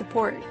bipartisan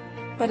support,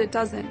 but it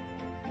doesn't.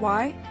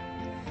 Why?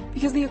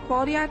 Because the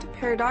Equality Act,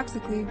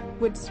 paradoxically,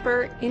 would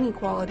spur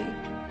inequality.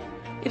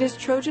 It is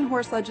Trojan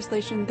horse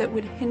legislation that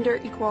would hinder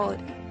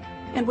equality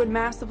and would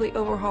massively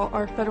overhaul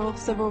our federal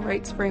civil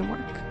rights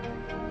framework.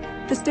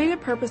 The stated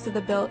purpose of the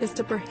bill is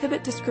to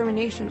prohibit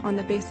discrimination on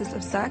the basis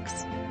of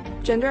sex,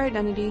 gender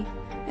identity,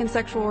 and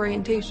sexual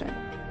orientation.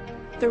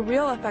 The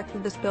real effect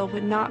of this bill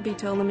would not be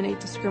to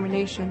eliminate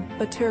discrimination,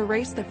 but to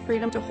erase the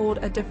freedom to hold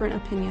a different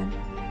opinion.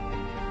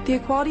 The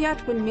Equality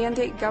Act would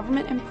mandate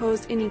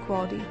government-imposed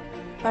inequality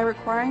by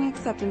requiring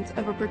acceptance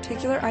of a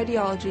particular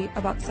ideology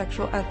about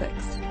sexual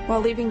ethics,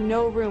 while leaving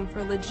no room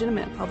for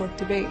legitimate public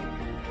debate.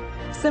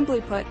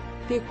 Simply put,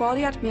 the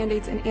Equality Act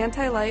mandates an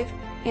anti-life,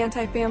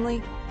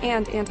 anti-family,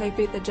 and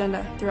anti-faith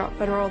agenda throughout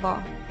federal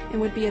law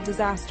and would be a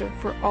disaster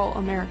for all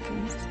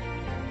Americans.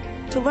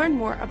 To learn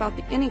more about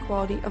the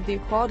inequality of the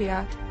Equality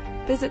Act,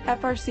 visit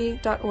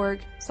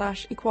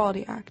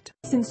frc.org/Equality Act.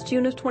 Since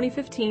June of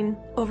 2015,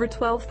 over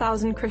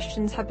 12,000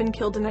 Christians have been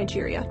killed in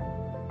Nigeria.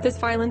 This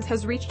violence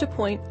has reached a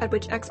point at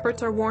which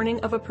experts are warning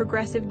of a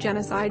progressive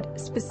genocide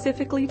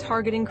specifically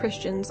targeting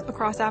Christians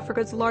across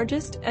Africa's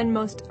largest and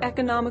most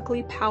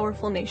economically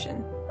powerful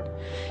nation.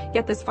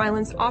 Yet this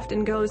violence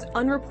often goes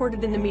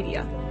unreported in the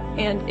media,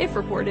 and if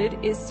reported,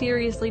 is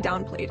seriously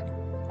downplayed.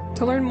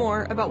 To learn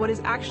more about what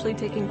is actually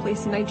taking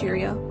place in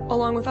Nigeria,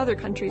 along with other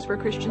countries where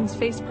Christians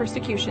face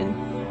persecution,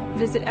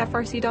 visit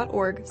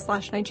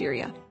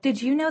frc.org/Nigeria. Did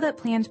you know that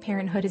Planned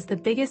Parenthood is the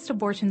biggest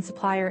abortion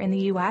supplier in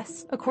the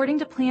U.S.? According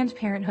to Planned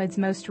Parenthood's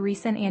most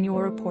recent annual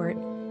report,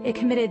 it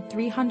committed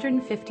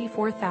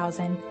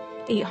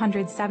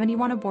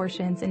 354,871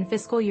 abortions in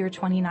fiscal year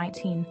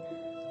 2019,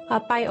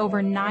 up by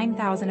over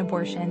 9,000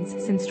 abortions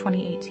since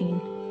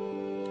 2018.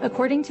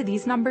 According to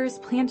these numbers,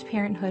 Planned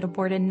Parenthood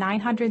aborted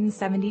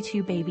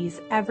 972 babies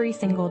every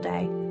single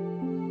day.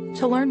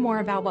 To learn more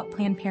about what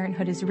Planned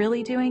Parenthood is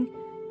really doing,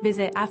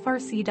 visit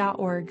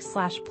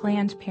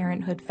frc.org/Planned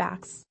Parenthood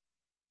Facts.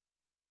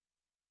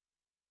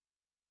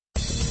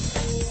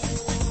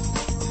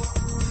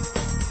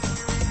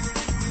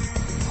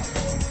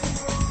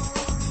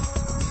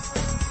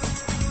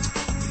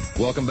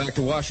 Welcome back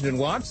to Washington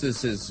Watch.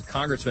 This is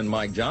Congressman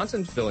Mike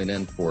Johnson filling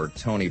in for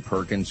Tony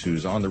Perkins,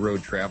 who's on the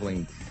road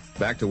traveling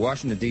back to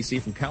Washington, D.C.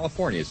 from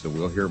California, so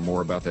we'll hear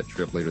more about that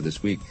trip later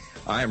this week.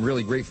 I am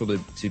really grateful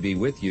to be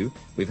with you.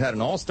 We've had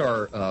an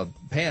all-star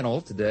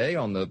panel today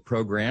on the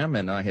program,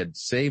 and I had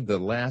saved the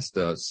last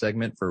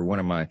segment for one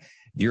of my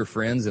dear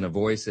friends and a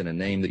voice and a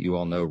name that you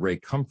all know, Ray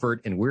Comfort,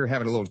 and we're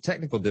having a little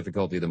technical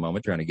difficulty at the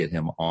moment trying to get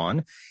him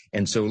on.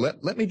 And so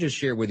let me just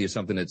share with you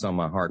something that's on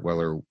my heart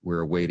while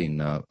we're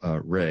awaiting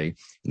Ray,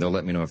 and they'll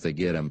let me know if they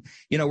get him.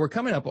 You know, we're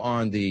coming up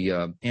on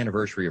the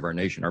anniversary of our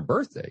nation, our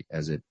birthday,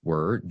 as it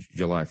were.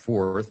 July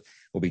 4th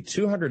will be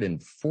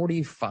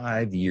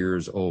 245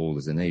 years old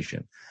as a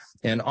nation.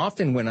 And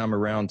often when I'm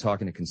around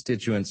talking to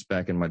constituents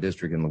back in my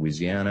district in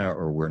Louisiana,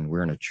 or when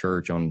we're in a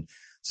church on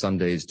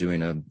Sundays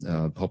doing a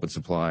pulpit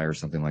supply or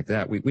something like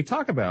that, we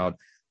talk about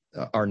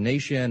our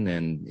nation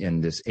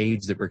and this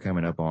age that we're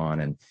coming up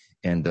on,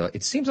 and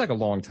it seems like a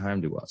long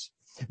time to us.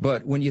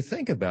 But when you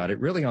think about it,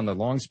 really on the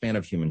long span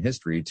of human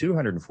history,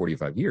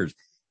 245 years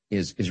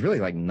is really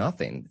like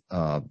nothing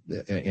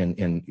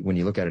and when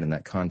you look at it in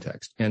that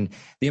context. And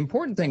the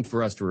important thing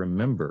for us to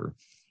remember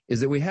is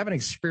that we have an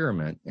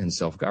experiment in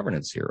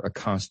self-governance here, a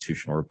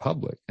constitutional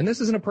republic. And this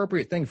is an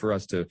appropriate thing for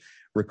us to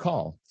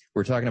recall.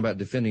 We're talking about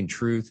defending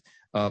truth.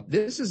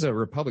 This is a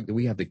republic that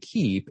we have to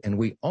keep, and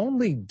we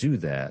only do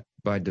that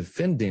by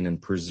defending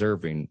and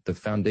preserving the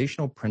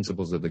foundational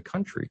principles of the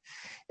country.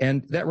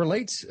 And that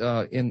relates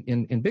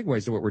in big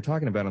ways to what we're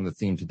talking about on the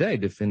theme today,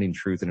 defending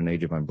truth in an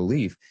age of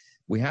unbelief.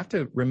 We have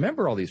to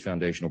remember all these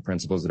foundational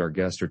principles that our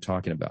guests are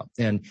talking about.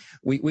 And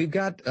we've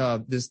got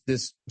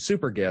this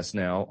super guest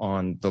now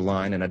on the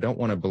line, and I don't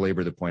want to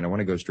belabor the point. I want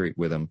to go straight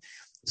with him.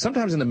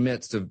 Sometimes in the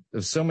midst of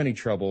so many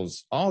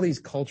troubles, all these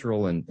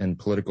cultural and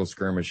political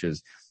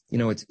skirmishes, you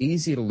know, it's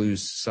easy to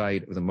lose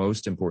sight of the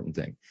most important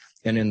thing.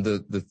 And in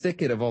the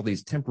thicket of all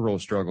these temporal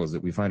struggles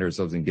that we find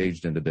ourselves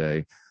engaged in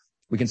today,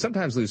 we can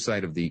sometimes lose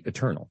sight of the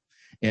eternal.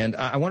 And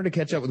I wanted to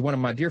catch up with one of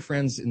my dear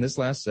friends in this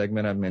last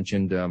segment. I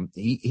mentioned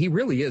he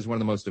really is one of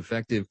the most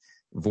effective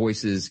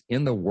voices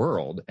in the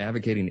world,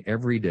 advocating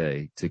every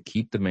day to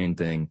keep the main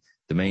thing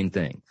the main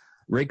thing.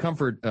 Ray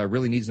Comfort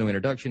really needs no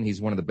introduction.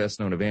 He's one of the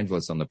best-known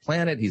evangelists on the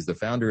planet. He's the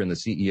founder and the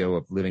CEO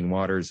of Living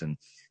Waters and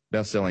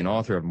best-selling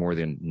author of more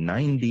than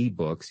 90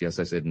 books. Yes,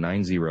 I said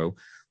 90,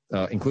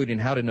 including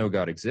How to Know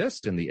God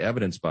Exists and the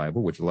Evidence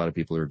Bible, which a lot of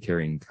people are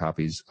carrying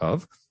copies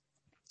of.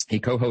 He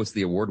co-hosts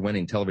the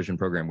award-winning television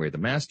program Way of the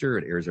Master.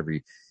 It airs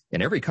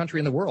in every country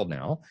in the world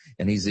now.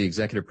 And he's the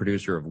executive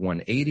producer of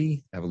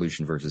 180,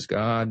 Evolution versus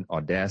God,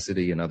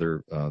 Audacity, and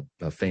other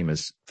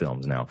famous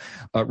films now.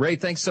 Ray,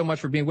 thanks so much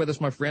for being with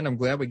us, my friend. I'm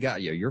glad we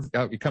got you. You're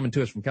coming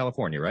to us from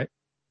California, right?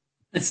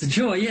 It's a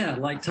joy, yeah.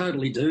 Like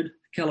totally, dude.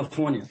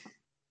 California.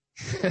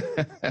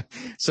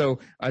 So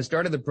I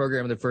started the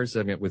program in the first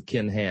segment with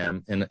Ken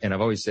Ham, and I've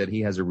always said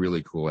he has a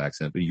really cool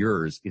accent, but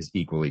yours is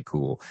equally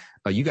cool.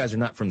 You guys are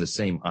not from the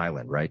same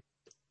island, right?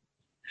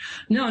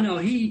 No,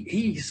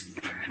 he's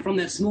from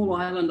that small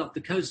island off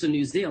the coast of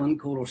New Zealand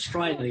called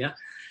Australia.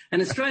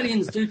 And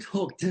Australians do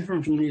talk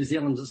different from New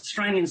Zealanders.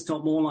 Australians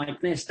talk more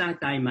like this, don't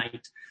they,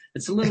 mate?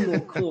 It's a little more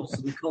coarse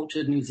than the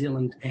cultured New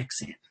Zealand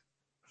accent.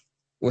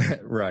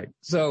 Right.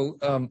 So,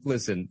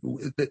 listen,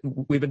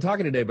 we've been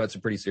talking today about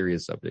some pretty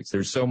serious subjects.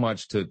 There's so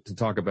much to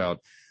talk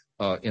about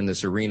in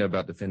this arena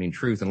about defending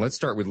truth. And let's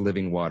start with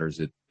Living Waters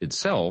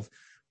itself.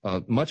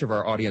 Much of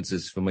our audience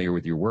is familiar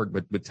with your work,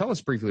 but tell us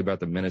briefly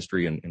about the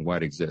ministry and why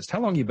it exists. How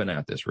long have you been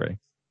at this, Ray?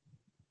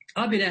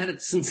 I've been at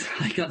it since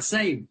I got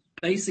saved.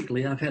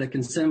 Basically, I've had a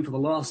concern for the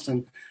lost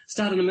and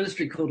started a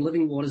ministry called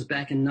Living Waters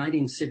back in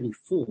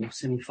 1974,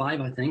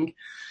 75, I think.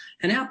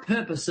 And our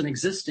purpose in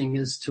existing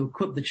is to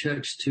equip the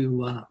church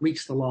to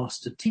reach the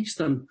lost, to teach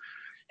them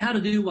how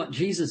to do what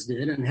Jesus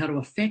did and how to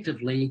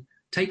effectively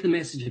take the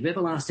message of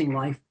everlasting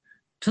life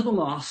to the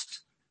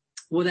lost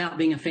without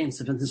being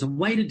offensive. And there's a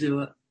way to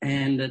do it,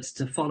 and it's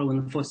to follow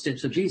in the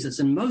footsteps of Jesus.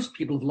 And most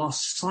people have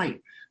lost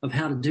sight of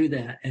how to do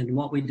that. And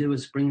what we do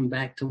is bring them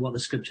back to what the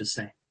scriptures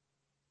say.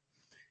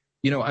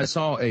 You know, I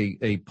saw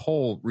a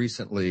poll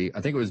recently,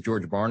 I think it was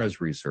George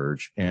Barna's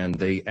research, and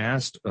they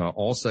asked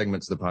all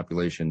segments of the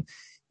population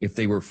if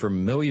they were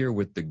familiar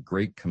with the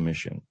Great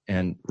Commission.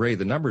 And Ray,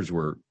 the numbers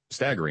were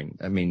staggering.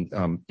 I mean,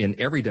 in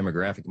every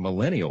demographic,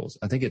 millennials,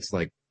 I think it's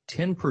like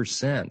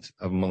 10%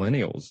 of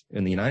millennials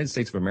in the United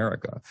States of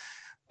America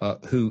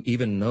who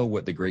even know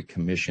what the Great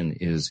Commission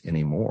is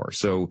anymore.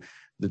 So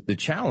the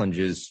challenge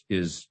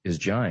is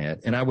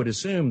giant. And I would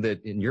assume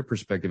that in your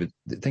perspective,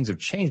 things have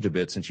changed a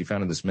bit since you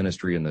founded this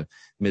ministry in the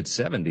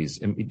mid-70s.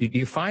 Do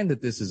you find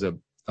that this is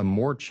a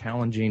more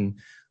challenging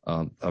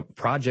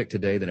project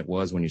today than it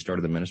was when you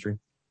started the ministry?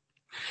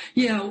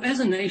 Yeah, as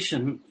a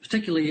nation,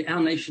 particularly our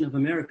nation of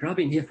America, I've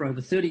been here for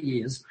over 30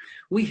 years,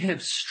 we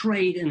have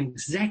strayed in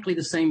exactly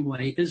the same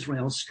way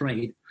Israel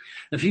strayed.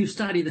 If you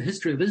study the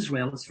history of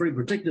Israel, it's very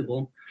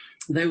predictable.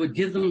 They would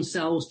give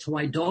themselves to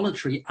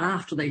idolatry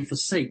after they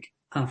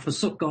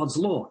forsook God's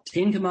law.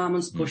 10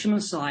 commandments, push them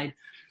aside.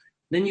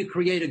 Then you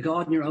create a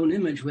God in your own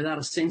image without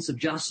a sense of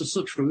justice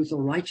or truth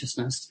or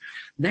righteousness.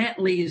 That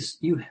leaves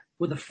you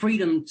with the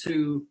freedom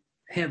to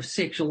have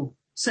sexual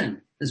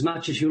sin as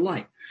much as you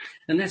like.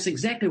 And that's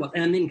exactly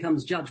and then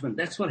comes judgment.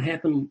 That's what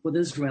happened with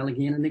Israel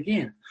again and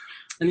again.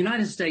 In the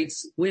United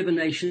States, we have a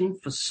nation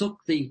forsook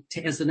the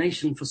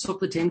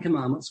 10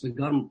 commandments. We've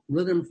got them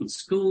written from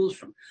schools,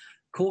 from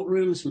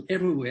courtrooms, from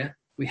everywhere.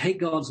 We hate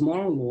God's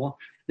moral law.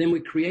 Then we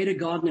create a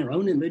God in our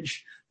own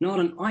image, not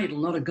an idol,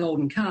 not a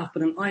golden calf,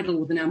 but an idol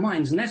within our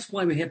minds. And that's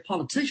why we have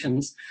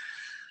politicians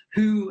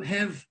who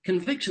have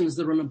convictions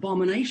that are an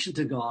abomination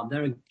to God.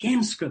 They're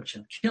against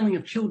Scripture, killing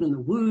of children in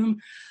the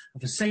womb,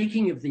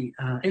 forsaking of the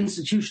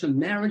institution of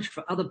marriage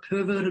for other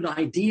perverted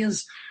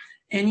ideas.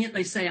 And yet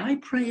they say, I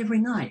pray every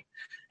night.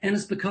 And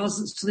it's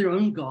because it's to their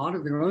own God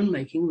of their own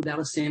making without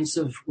a sense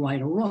of right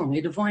or wrong,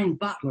 a divine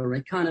butler,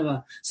 a kind of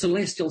a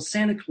celestial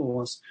Santa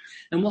Claus.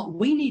 And what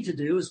we need to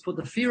do is put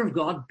the fear of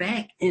God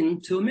back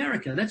into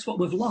America. That's what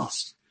we've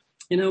lost.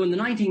 You know, in the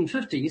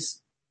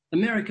 1950s,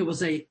 America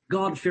was a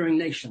God-fearing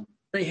nation.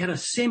 They had a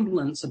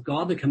semblance of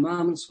God. The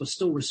commandments were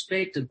still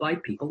respected by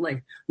people.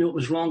 They knew it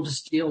was wrong to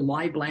steal,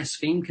 lie,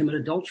 blaspheme, commit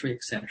adultery,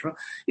 etc.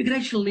 You could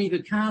actually leave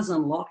your cars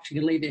unlocked. You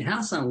could leave your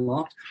house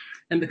unlocked.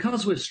 And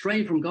because we've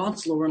strayed from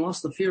God's law and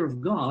lost the fear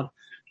of God,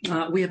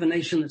 we have a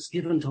nation that's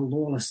given to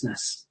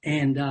lawlessness.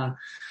 And our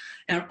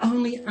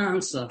only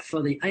answer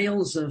for the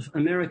ails of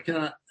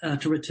America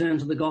to return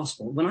to the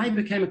gospel. When I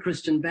became a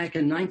Christian back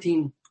in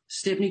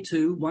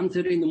 1972,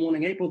 1:30 in the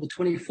morning, April the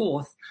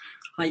 24th,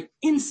 I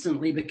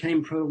instantly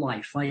became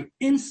pro-life. I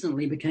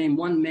instantly became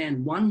one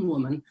man, one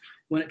woman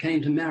when it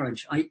came to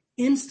marriage. I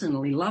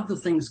instantly loved the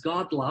things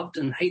God loved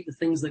and hate the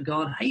things that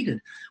God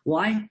hated.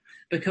 Why?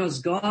 Because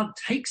God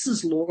takes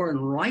his law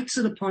and writes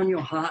it upon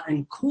your heart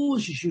and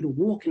causes you to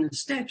walk in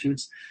his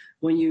statutes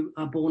when you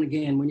are born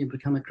again, when you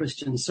become a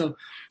Christian. So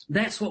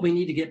that's what we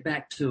need to get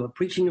back to, a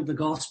preaching of the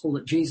gospel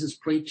that Jesus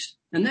preached.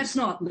 And that's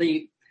not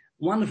the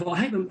wonderful,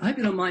 I hope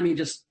you don't mind me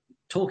just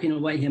talking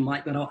away here,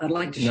 Mike, but I'd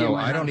like to share. No,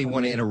 I don't even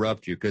want to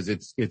interrupt you because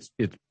it's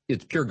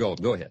pure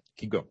gold. Go ahead.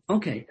 Keep going.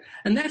 Okay.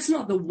 And that's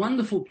not the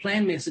wonderful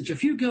plan message.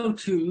 If you go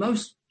to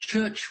most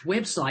church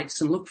websites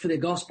and look for their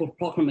gospel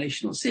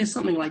proclamation, it'll say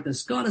something like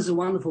this: God has a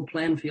wonderful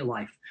plan for your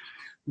life.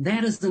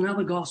 That is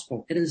another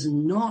gospel. It is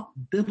not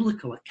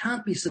biblical. It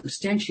can't be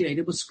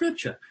substantiated with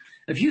Scripture.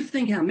 If you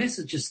think our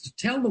message is to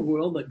tell the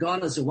world that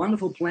God has a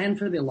wonderful plan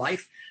for their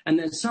life and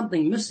there's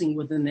something missing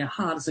within their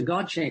heart, it's a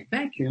God-shaped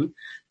vacuum,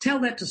 tell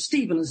that to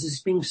Stephen as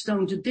he's being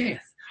stoned to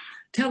death.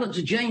 Tell it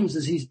to James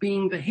as he's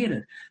being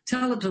beheaded.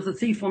 Tell it to the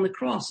thief on the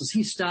cross as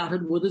he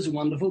started with his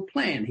wonderful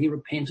plan. He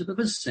repented of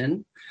his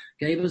sin,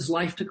 gave his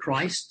life to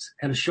Christ,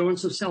 had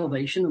assurance of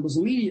salvation, and was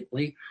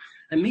immediately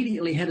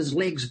had his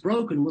legs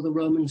broken with a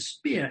Roman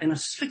spear and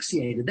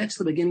asphyxiated. That's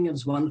the beginning of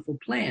his wonderful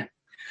plan.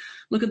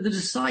 Look at the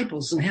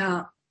disciples and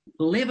how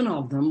 11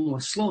 of them were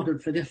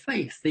slaughtered for their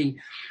faith. The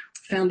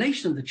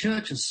foundation of the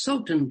church is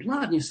soaked in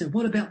blood. And you say,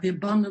 what about the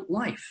abundant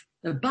life?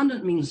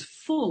 Abundant means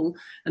full,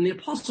 and the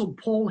Apostle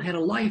Paul had a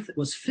life that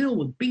was filled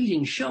with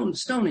beatings,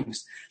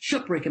 stonings,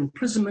 shipwreck,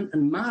 imprisonment,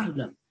 and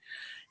martyrdom.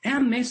 Our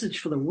message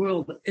for the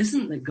world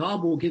isn't that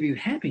God will give you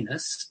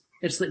happiness,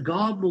 it's that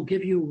God will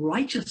give you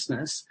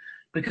righteousness,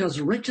 because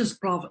riches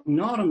profit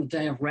not on the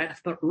day of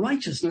wrath, but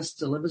righteousness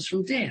delivers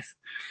from death.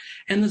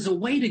 And there's a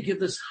way to give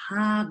this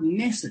hard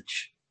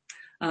message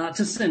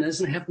to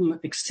sinners and have them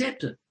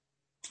accept it.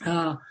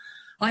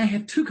 I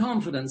have two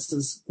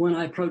confidences when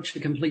I approach a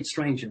complete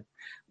stranger.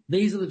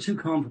 These are the two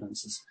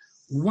confidences.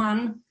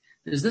 One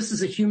is this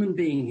is a human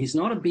being. He's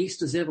not a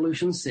beast, as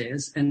evolution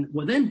says, and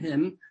within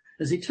him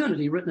is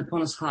eternity written upon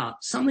his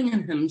heart. Something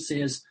in him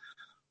says,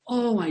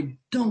 oh, I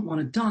don't want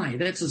to die.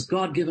 That's his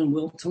God-given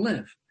will to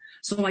live.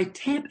 So I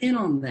tap in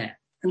on that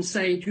and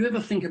say, do you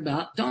ever think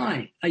about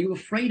dying? Are you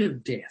afraid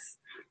of death?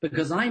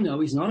 Because I know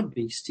he's not a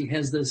beast. He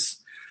has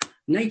this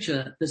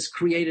nature that's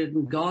created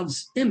in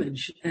God's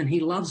image, and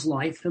he loves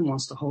life and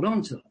wants to hold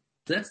on to it.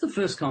 That's the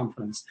first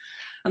confidence.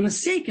 And the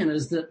second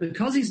is that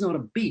because he's not a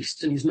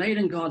beast and he's made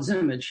in God's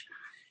image,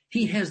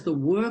 he has the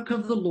work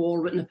of the law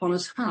written upon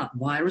his heart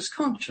via his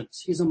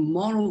conscience. He's a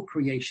moral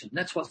creation.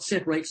 That's what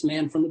separates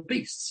man from the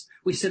beasts.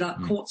 We set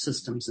up court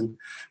systems and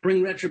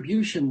bring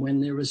retribution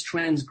when there is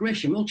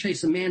transgression. We'll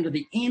chase a man to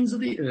the ends of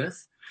the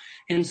earth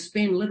and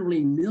spend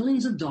literally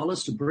millions of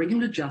dollars to bring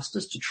him to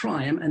justice, to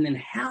try him, and then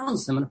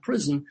house him in a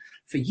prison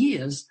for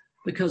years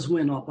because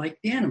we're not like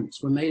the animals.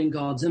 We're made in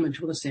God's image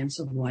with a sense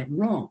of right and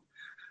wrong.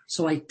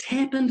 So I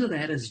tap into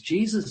that as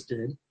Jesus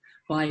did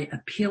by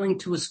appealing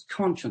to his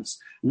conscience,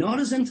 not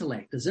his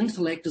intellect. His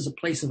intellect is a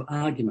place of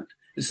argument.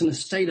 It's in a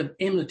state of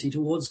enmity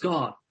towards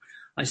God.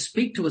 I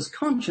speak to his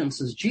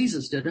conscience as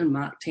Jesus did in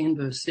Mark 10,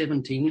 verse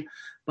 17,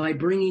 by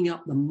bringing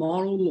up the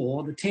moral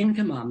law, the 10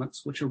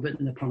 commandments, which are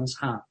written upon his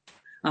heart.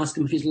 Ask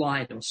him if he's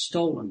lied or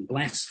stolen,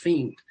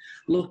 blasphemed,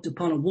 looked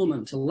upon a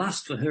woman to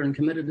lust for her and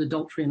committed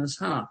adultery in his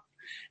heart.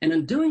 And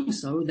in doing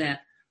so,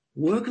 that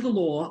work of the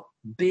law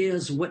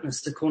bears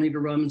witness, according to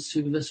Romans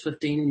 2, verse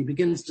 15, and he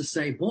begins to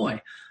say,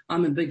 boy,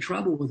 I'm in big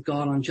trouble with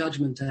God on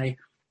Judgment Day.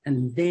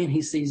 And then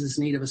he sees his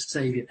need of a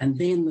Savior. And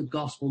then the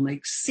gospel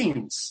makes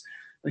sense,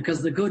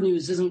 because the good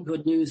news isn't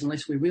good news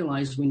unless we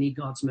realize we need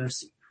God's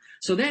mercy.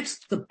 So that's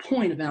the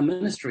point of our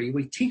ministry.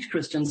 We teach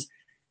Christians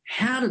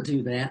how to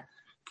do that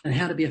and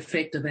how to be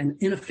effective and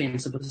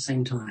inoffensive at the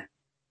same time.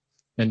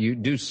 And you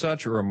do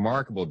such a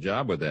remarkable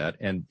job with that.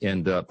 And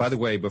by the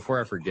way, before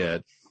I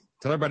forget,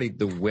 tell everybody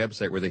the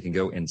website where they can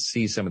go and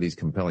see some of these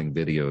compelling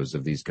videos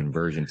of these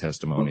conversion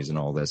testimonies and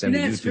all this. And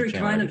that's very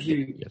kind of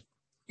you. Yes.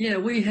 Yeah,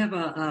 we have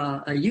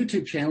a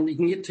YouTube channel you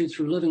can get to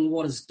through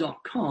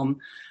livingwaters.com.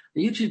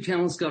 The YouTube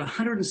channel's got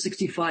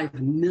 165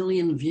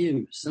 million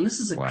views. And this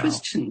is a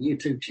Christian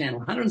YouTube channel,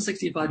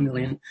 165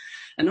 million.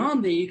 And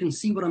on there, you can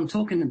see what I'm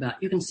talking about.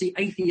 You can see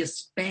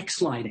atheists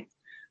backsliding.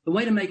 The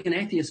way to make an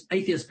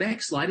atheist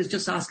backslide is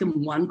just ask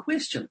him one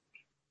question.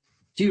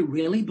 Do you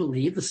really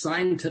believe the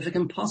scientific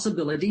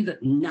impossibility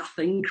that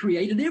nothing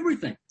created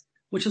everything?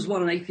 Which is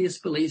what an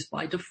atheist believes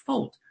by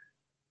default.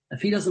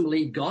 If he doesn't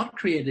believe God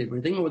created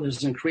everything or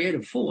there's a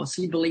creative force,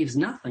 he believes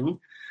nothing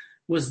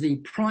was the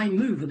prime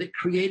mover that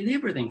created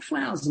everything,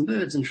 flowers and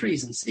birds and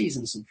trees and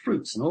seasons and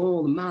fruits and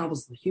all the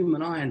marvels of the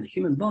human eye and the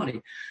human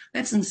body.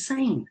 That's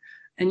insane.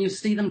 And you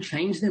see them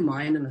change their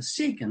mind in a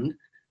second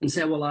and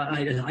say, well,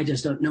 I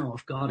just don't know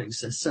if God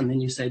exists. And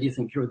then you say, do you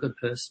think you're a good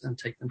person? And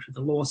take them through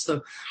the law.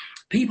 So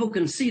people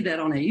can see that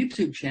on our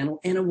YouTube channel,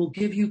 and it will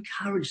give you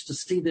courage to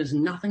see there's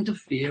nothing to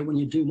fear when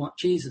you do what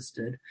Jesus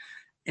did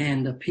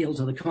and appeal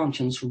to the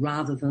conscience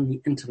rather than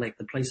the intellect,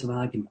 the place of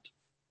argument.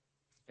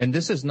 And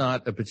this is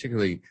not a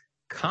particularly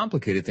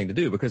complicated thing to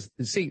do because,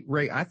 see,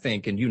 Ray, I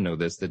think, and you know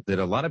this, that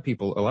a lot of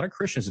people, a lot of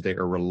Christians today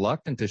are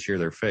reluctant to share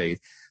their faith,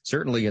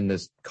 certainly in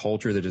this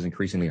culture that is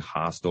increasingly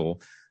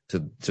hostile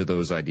to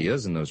those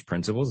ideas and those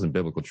principles and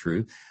biblical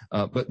truth.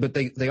 But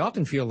they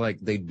often feel like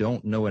they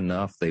don't know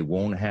enough. They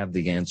won't have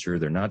the answer.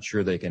 They're not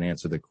sure they can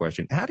answer the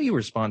question. How do you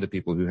respond to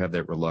people who have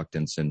that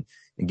reluctance and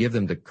give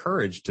them the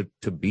courage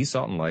to be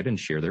salt and light and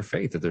share their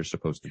faith that they're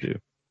supposed to do?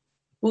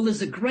 Well,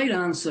 there's a great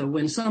answer.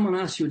 When someone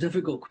asks you a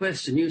difficult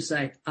question, you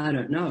say, I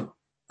don't know.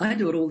 I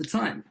do it all the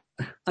time.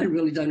 I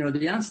really don't know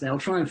the answer. I'll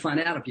try and find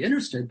out if you're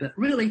interested. But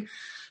really,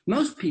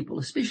 most people,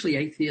 especially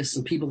atheists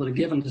and people that are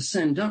given to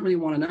sin, don't really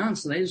want an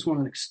answer. They just want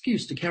an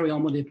excuse to carry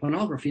on with their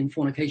pornography and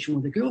fornication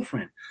with their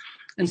girlfriend.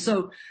 And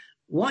so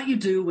what you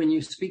do when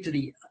you speak to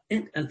the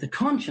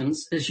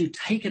conscience is you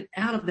take it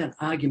out of that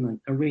argument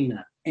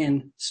arena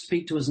and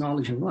speak to his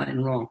knowledge of right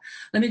and wrong.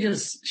 Let me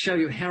just show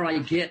you how I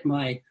get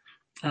my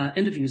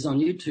interviews on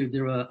YouTube.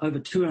 There are over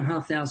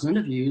 2,500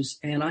 interviews,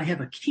 and I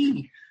have a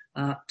key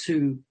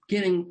to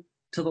getting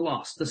to the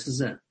lost. This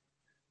is it.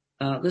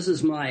 This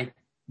is my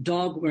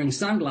dog wearing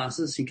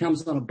sunglasses. He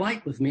comes on a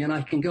bike with me, and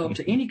I can go up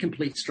to any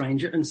complete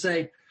stranger and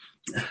say,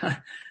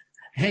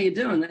 how you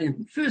doing?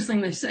 And first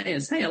thing they say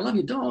is, hey, I love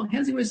your dog.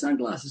 How's he wear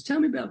sunglasses?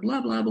 Tell me about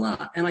blah, blah,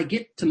 blah. And I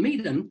get to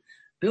meet him,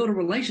 build a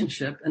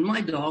relationship, and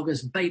my dog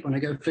is bait when I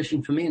go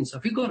fishing for me. And so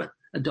if you've got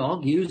a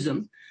dog, use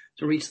them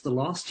to reach the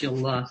lost.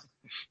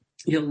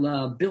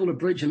 You'll build a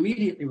bridge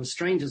immediately with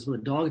strangers with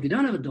a dog. If you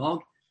don't have a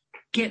dog,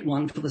 get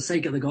one for the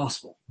sake of the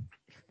gospel.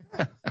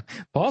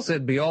 Paul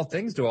said, be all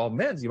things to all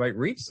men. You might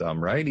reach some,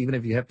 right? Even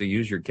if you have to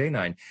use your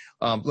canine.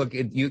 Look,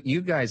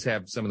 you guys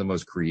have some of the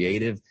most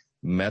creative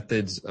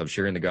methods of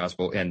sharing the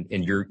gospel, and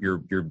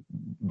your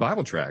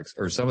Bible tracts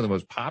are some of the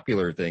most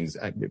popular things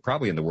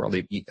probably in the world.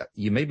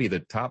 You may be the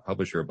top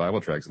publisher of Bible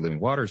tracts at Living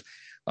Waters.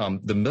 The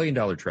 $1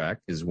 Million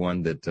Tract is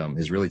one that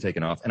has really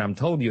taken off, and I'm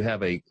told you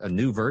have a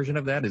new version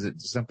of that. Is it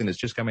something that's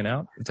just coming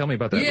out? Tell me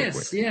about that.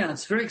 Yes, yeah,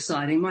 it's very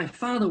exciting. My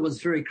father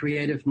was very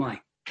creative.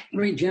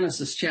 Read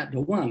Genesis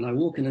chapter 1. I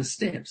walk in his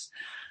steps.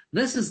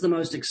 This is the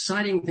most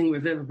exciting thing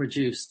we've ever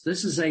produced.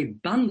 This is a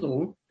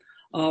bundle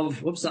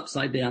of,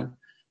 upside down,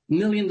 $1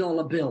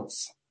 million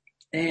bills.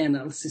 And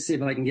let's see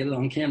if I can get it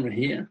on camera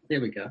here. There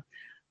we go.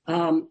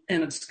 And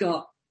it's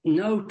got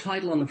no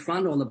title on the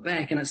front or on the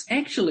back, and it's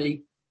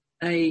actually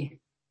a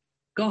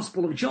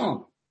Gospel of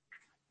John.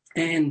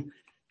 And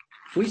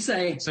we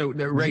say... So,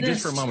 Ray,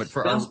 just for a moment,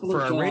 for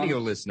our radio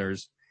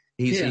listeners,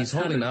 he's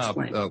holding up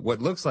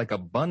what looks like a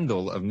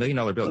bundle of $1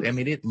 million bills. I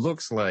mean, it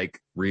looks like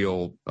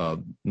real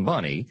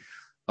money,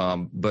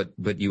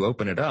 but you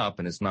open it up,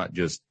 and it's not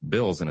just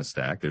bills in a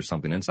stack. There's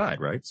something inside,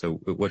 right?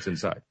 So what's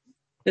inside?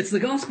 It's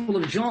the Gospel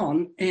of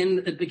John,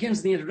 and it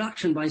begins the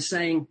introduction by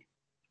saying,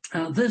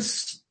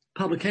 this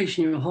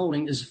publication you're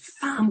holding is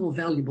far more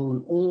valuable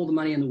than all the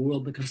money in the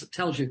world because it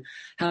tells you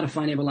how to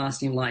find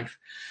everlasting life.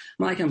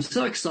 Mike, I'm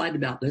so excited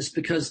about this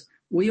because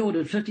we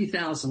ordered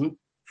 50,000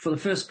 for the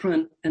first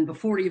print, and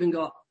before it even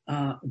got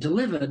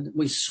delivered,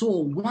 we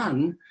saw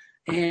one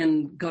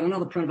and got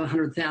another print of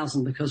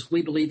 100,000 because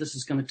we believe this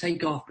is going to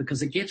take off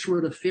because it gets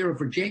rid of fear of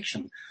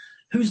rejection.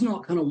 Who's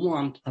not going to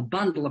want a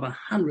bundle of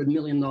 $100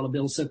 million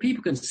bills? So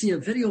people can see a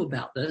video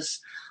about this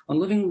on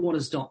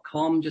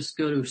livingwaters.com. Just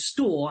go to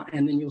store,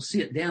 and then you'll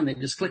see it down there.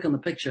 Just click on the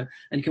picture,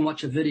 and you can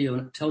watch a video,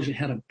 and it tells you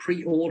how to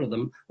pre-order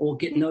them or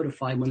get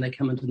notified when they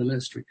come into the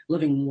ministry.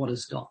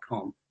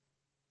 livingwaters.com.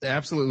 I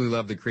absolutely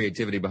love the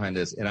creativity behind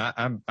this, and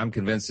I'm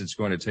convinced it's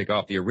going to take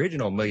off. The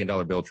original $1 Million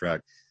Bill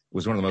Tract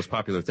was one of the most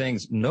popular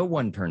things. No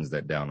one turns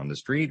that down on the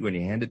street. When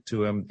you hand it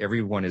to them,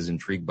 everyone is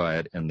intrigued by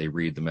it, and they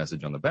read the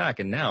message on the back.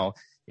 And now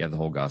you have the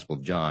whole Gospel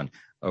of John.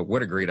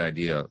 What a great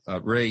idea.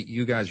 Ray,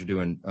 you guys are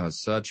doing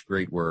such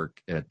great work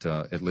at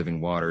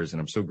Living Waters, and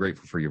I'm so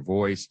grateful for your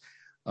voice.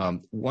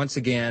 Once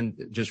again,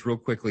 just real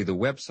quickly, the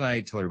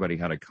website, tell everybody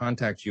how to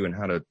contact you and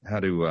how to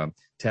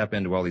tap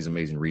into all these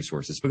amazing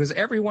resources, because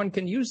everyone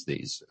can use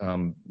these.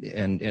 And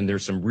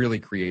there's some really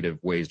creative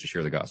ways to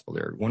share the gospel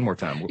there. One more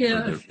time.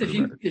 Yeah,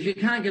 if you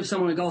can't give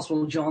someone a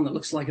Gospel of John that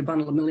looks like a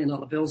bundle of $1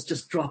 million bills,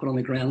 just drop it on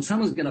the ground.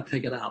 Someone's going to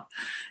pick it up,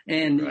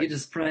 and you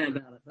just pray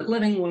about it. But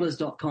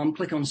livingwaters.com,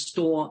 click on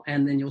store,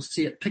 and then you'll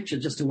see it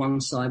pictured just to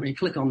one side. When you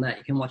click on that,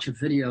 you can watch a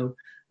video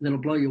that'll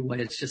blow you away.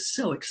 It's just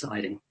so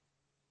exciting.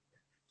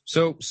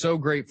 So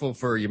grateful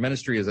for your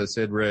ministry, as I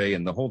said, Ray,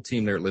 and the whole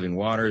team there at Living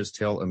Waters.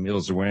 Tell Emil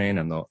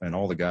Zerwain and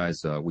all the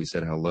guys we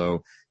said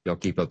hello. Y'all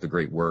keep up the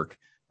great work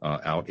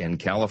out in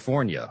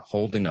California,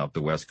 holding up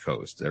the West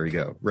Coast. There you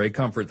go. Ray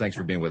Comfort, thanks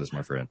for being with us,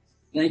 my friend.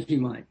 Thank you,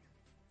 Mike.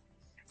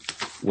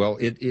 Well,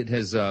 it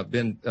has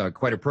been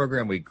quite a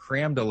program. We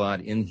crammed a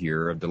lot in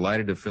here. I'm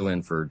delighted to fill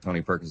in for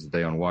Tony Perkins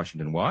today on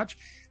Washington Watch.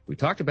 We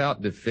talked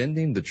about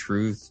defending the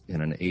truth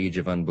in an age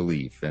of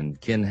unbelief,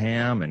 and Ken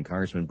Ham and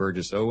Congressman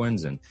Burgess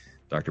Owens and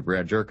Dr.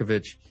 Brad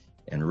Jurkovich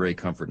and Ray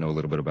Comfort know a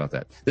little bit about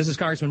that. This is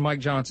Congressman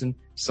Mike Johnson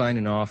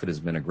signing off. It has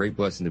been a great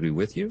blessing to be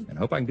with you, and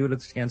hope I can do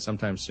it again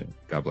sometime soon.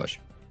 God bless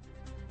you.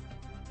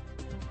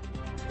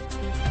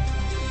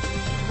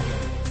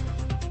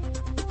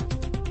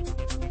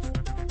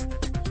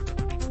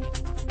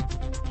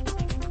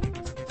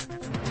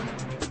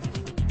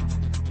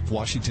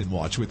 Washington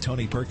Watch with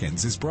Tony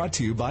Perkins is brought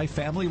to you by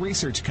Family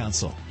Research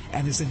Council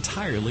and is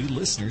entirely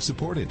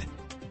listener-supported.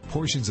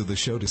 Portions of the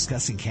show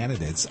discussing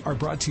candidates are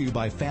brought to you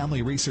by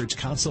Family Research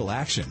Council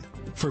Action.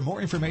 For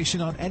more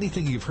information on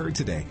anything you've heard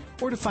today,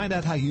 or to find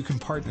out how you can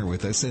partner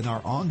with us in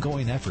our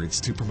ongoing efforts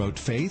to promote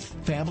faith,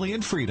 family,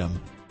 and freedom,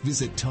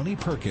 visit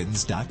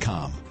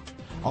TonyPerkins.com.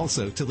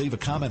 Also, to leave a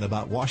comment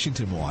about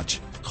Washington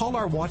Watch, call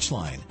our watch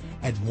line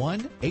at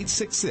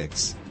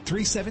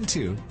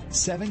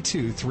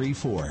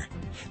 1-866-372-7234.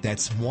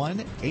 That's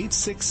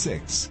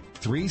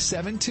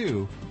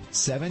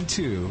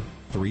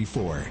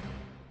 1-866-372-7234.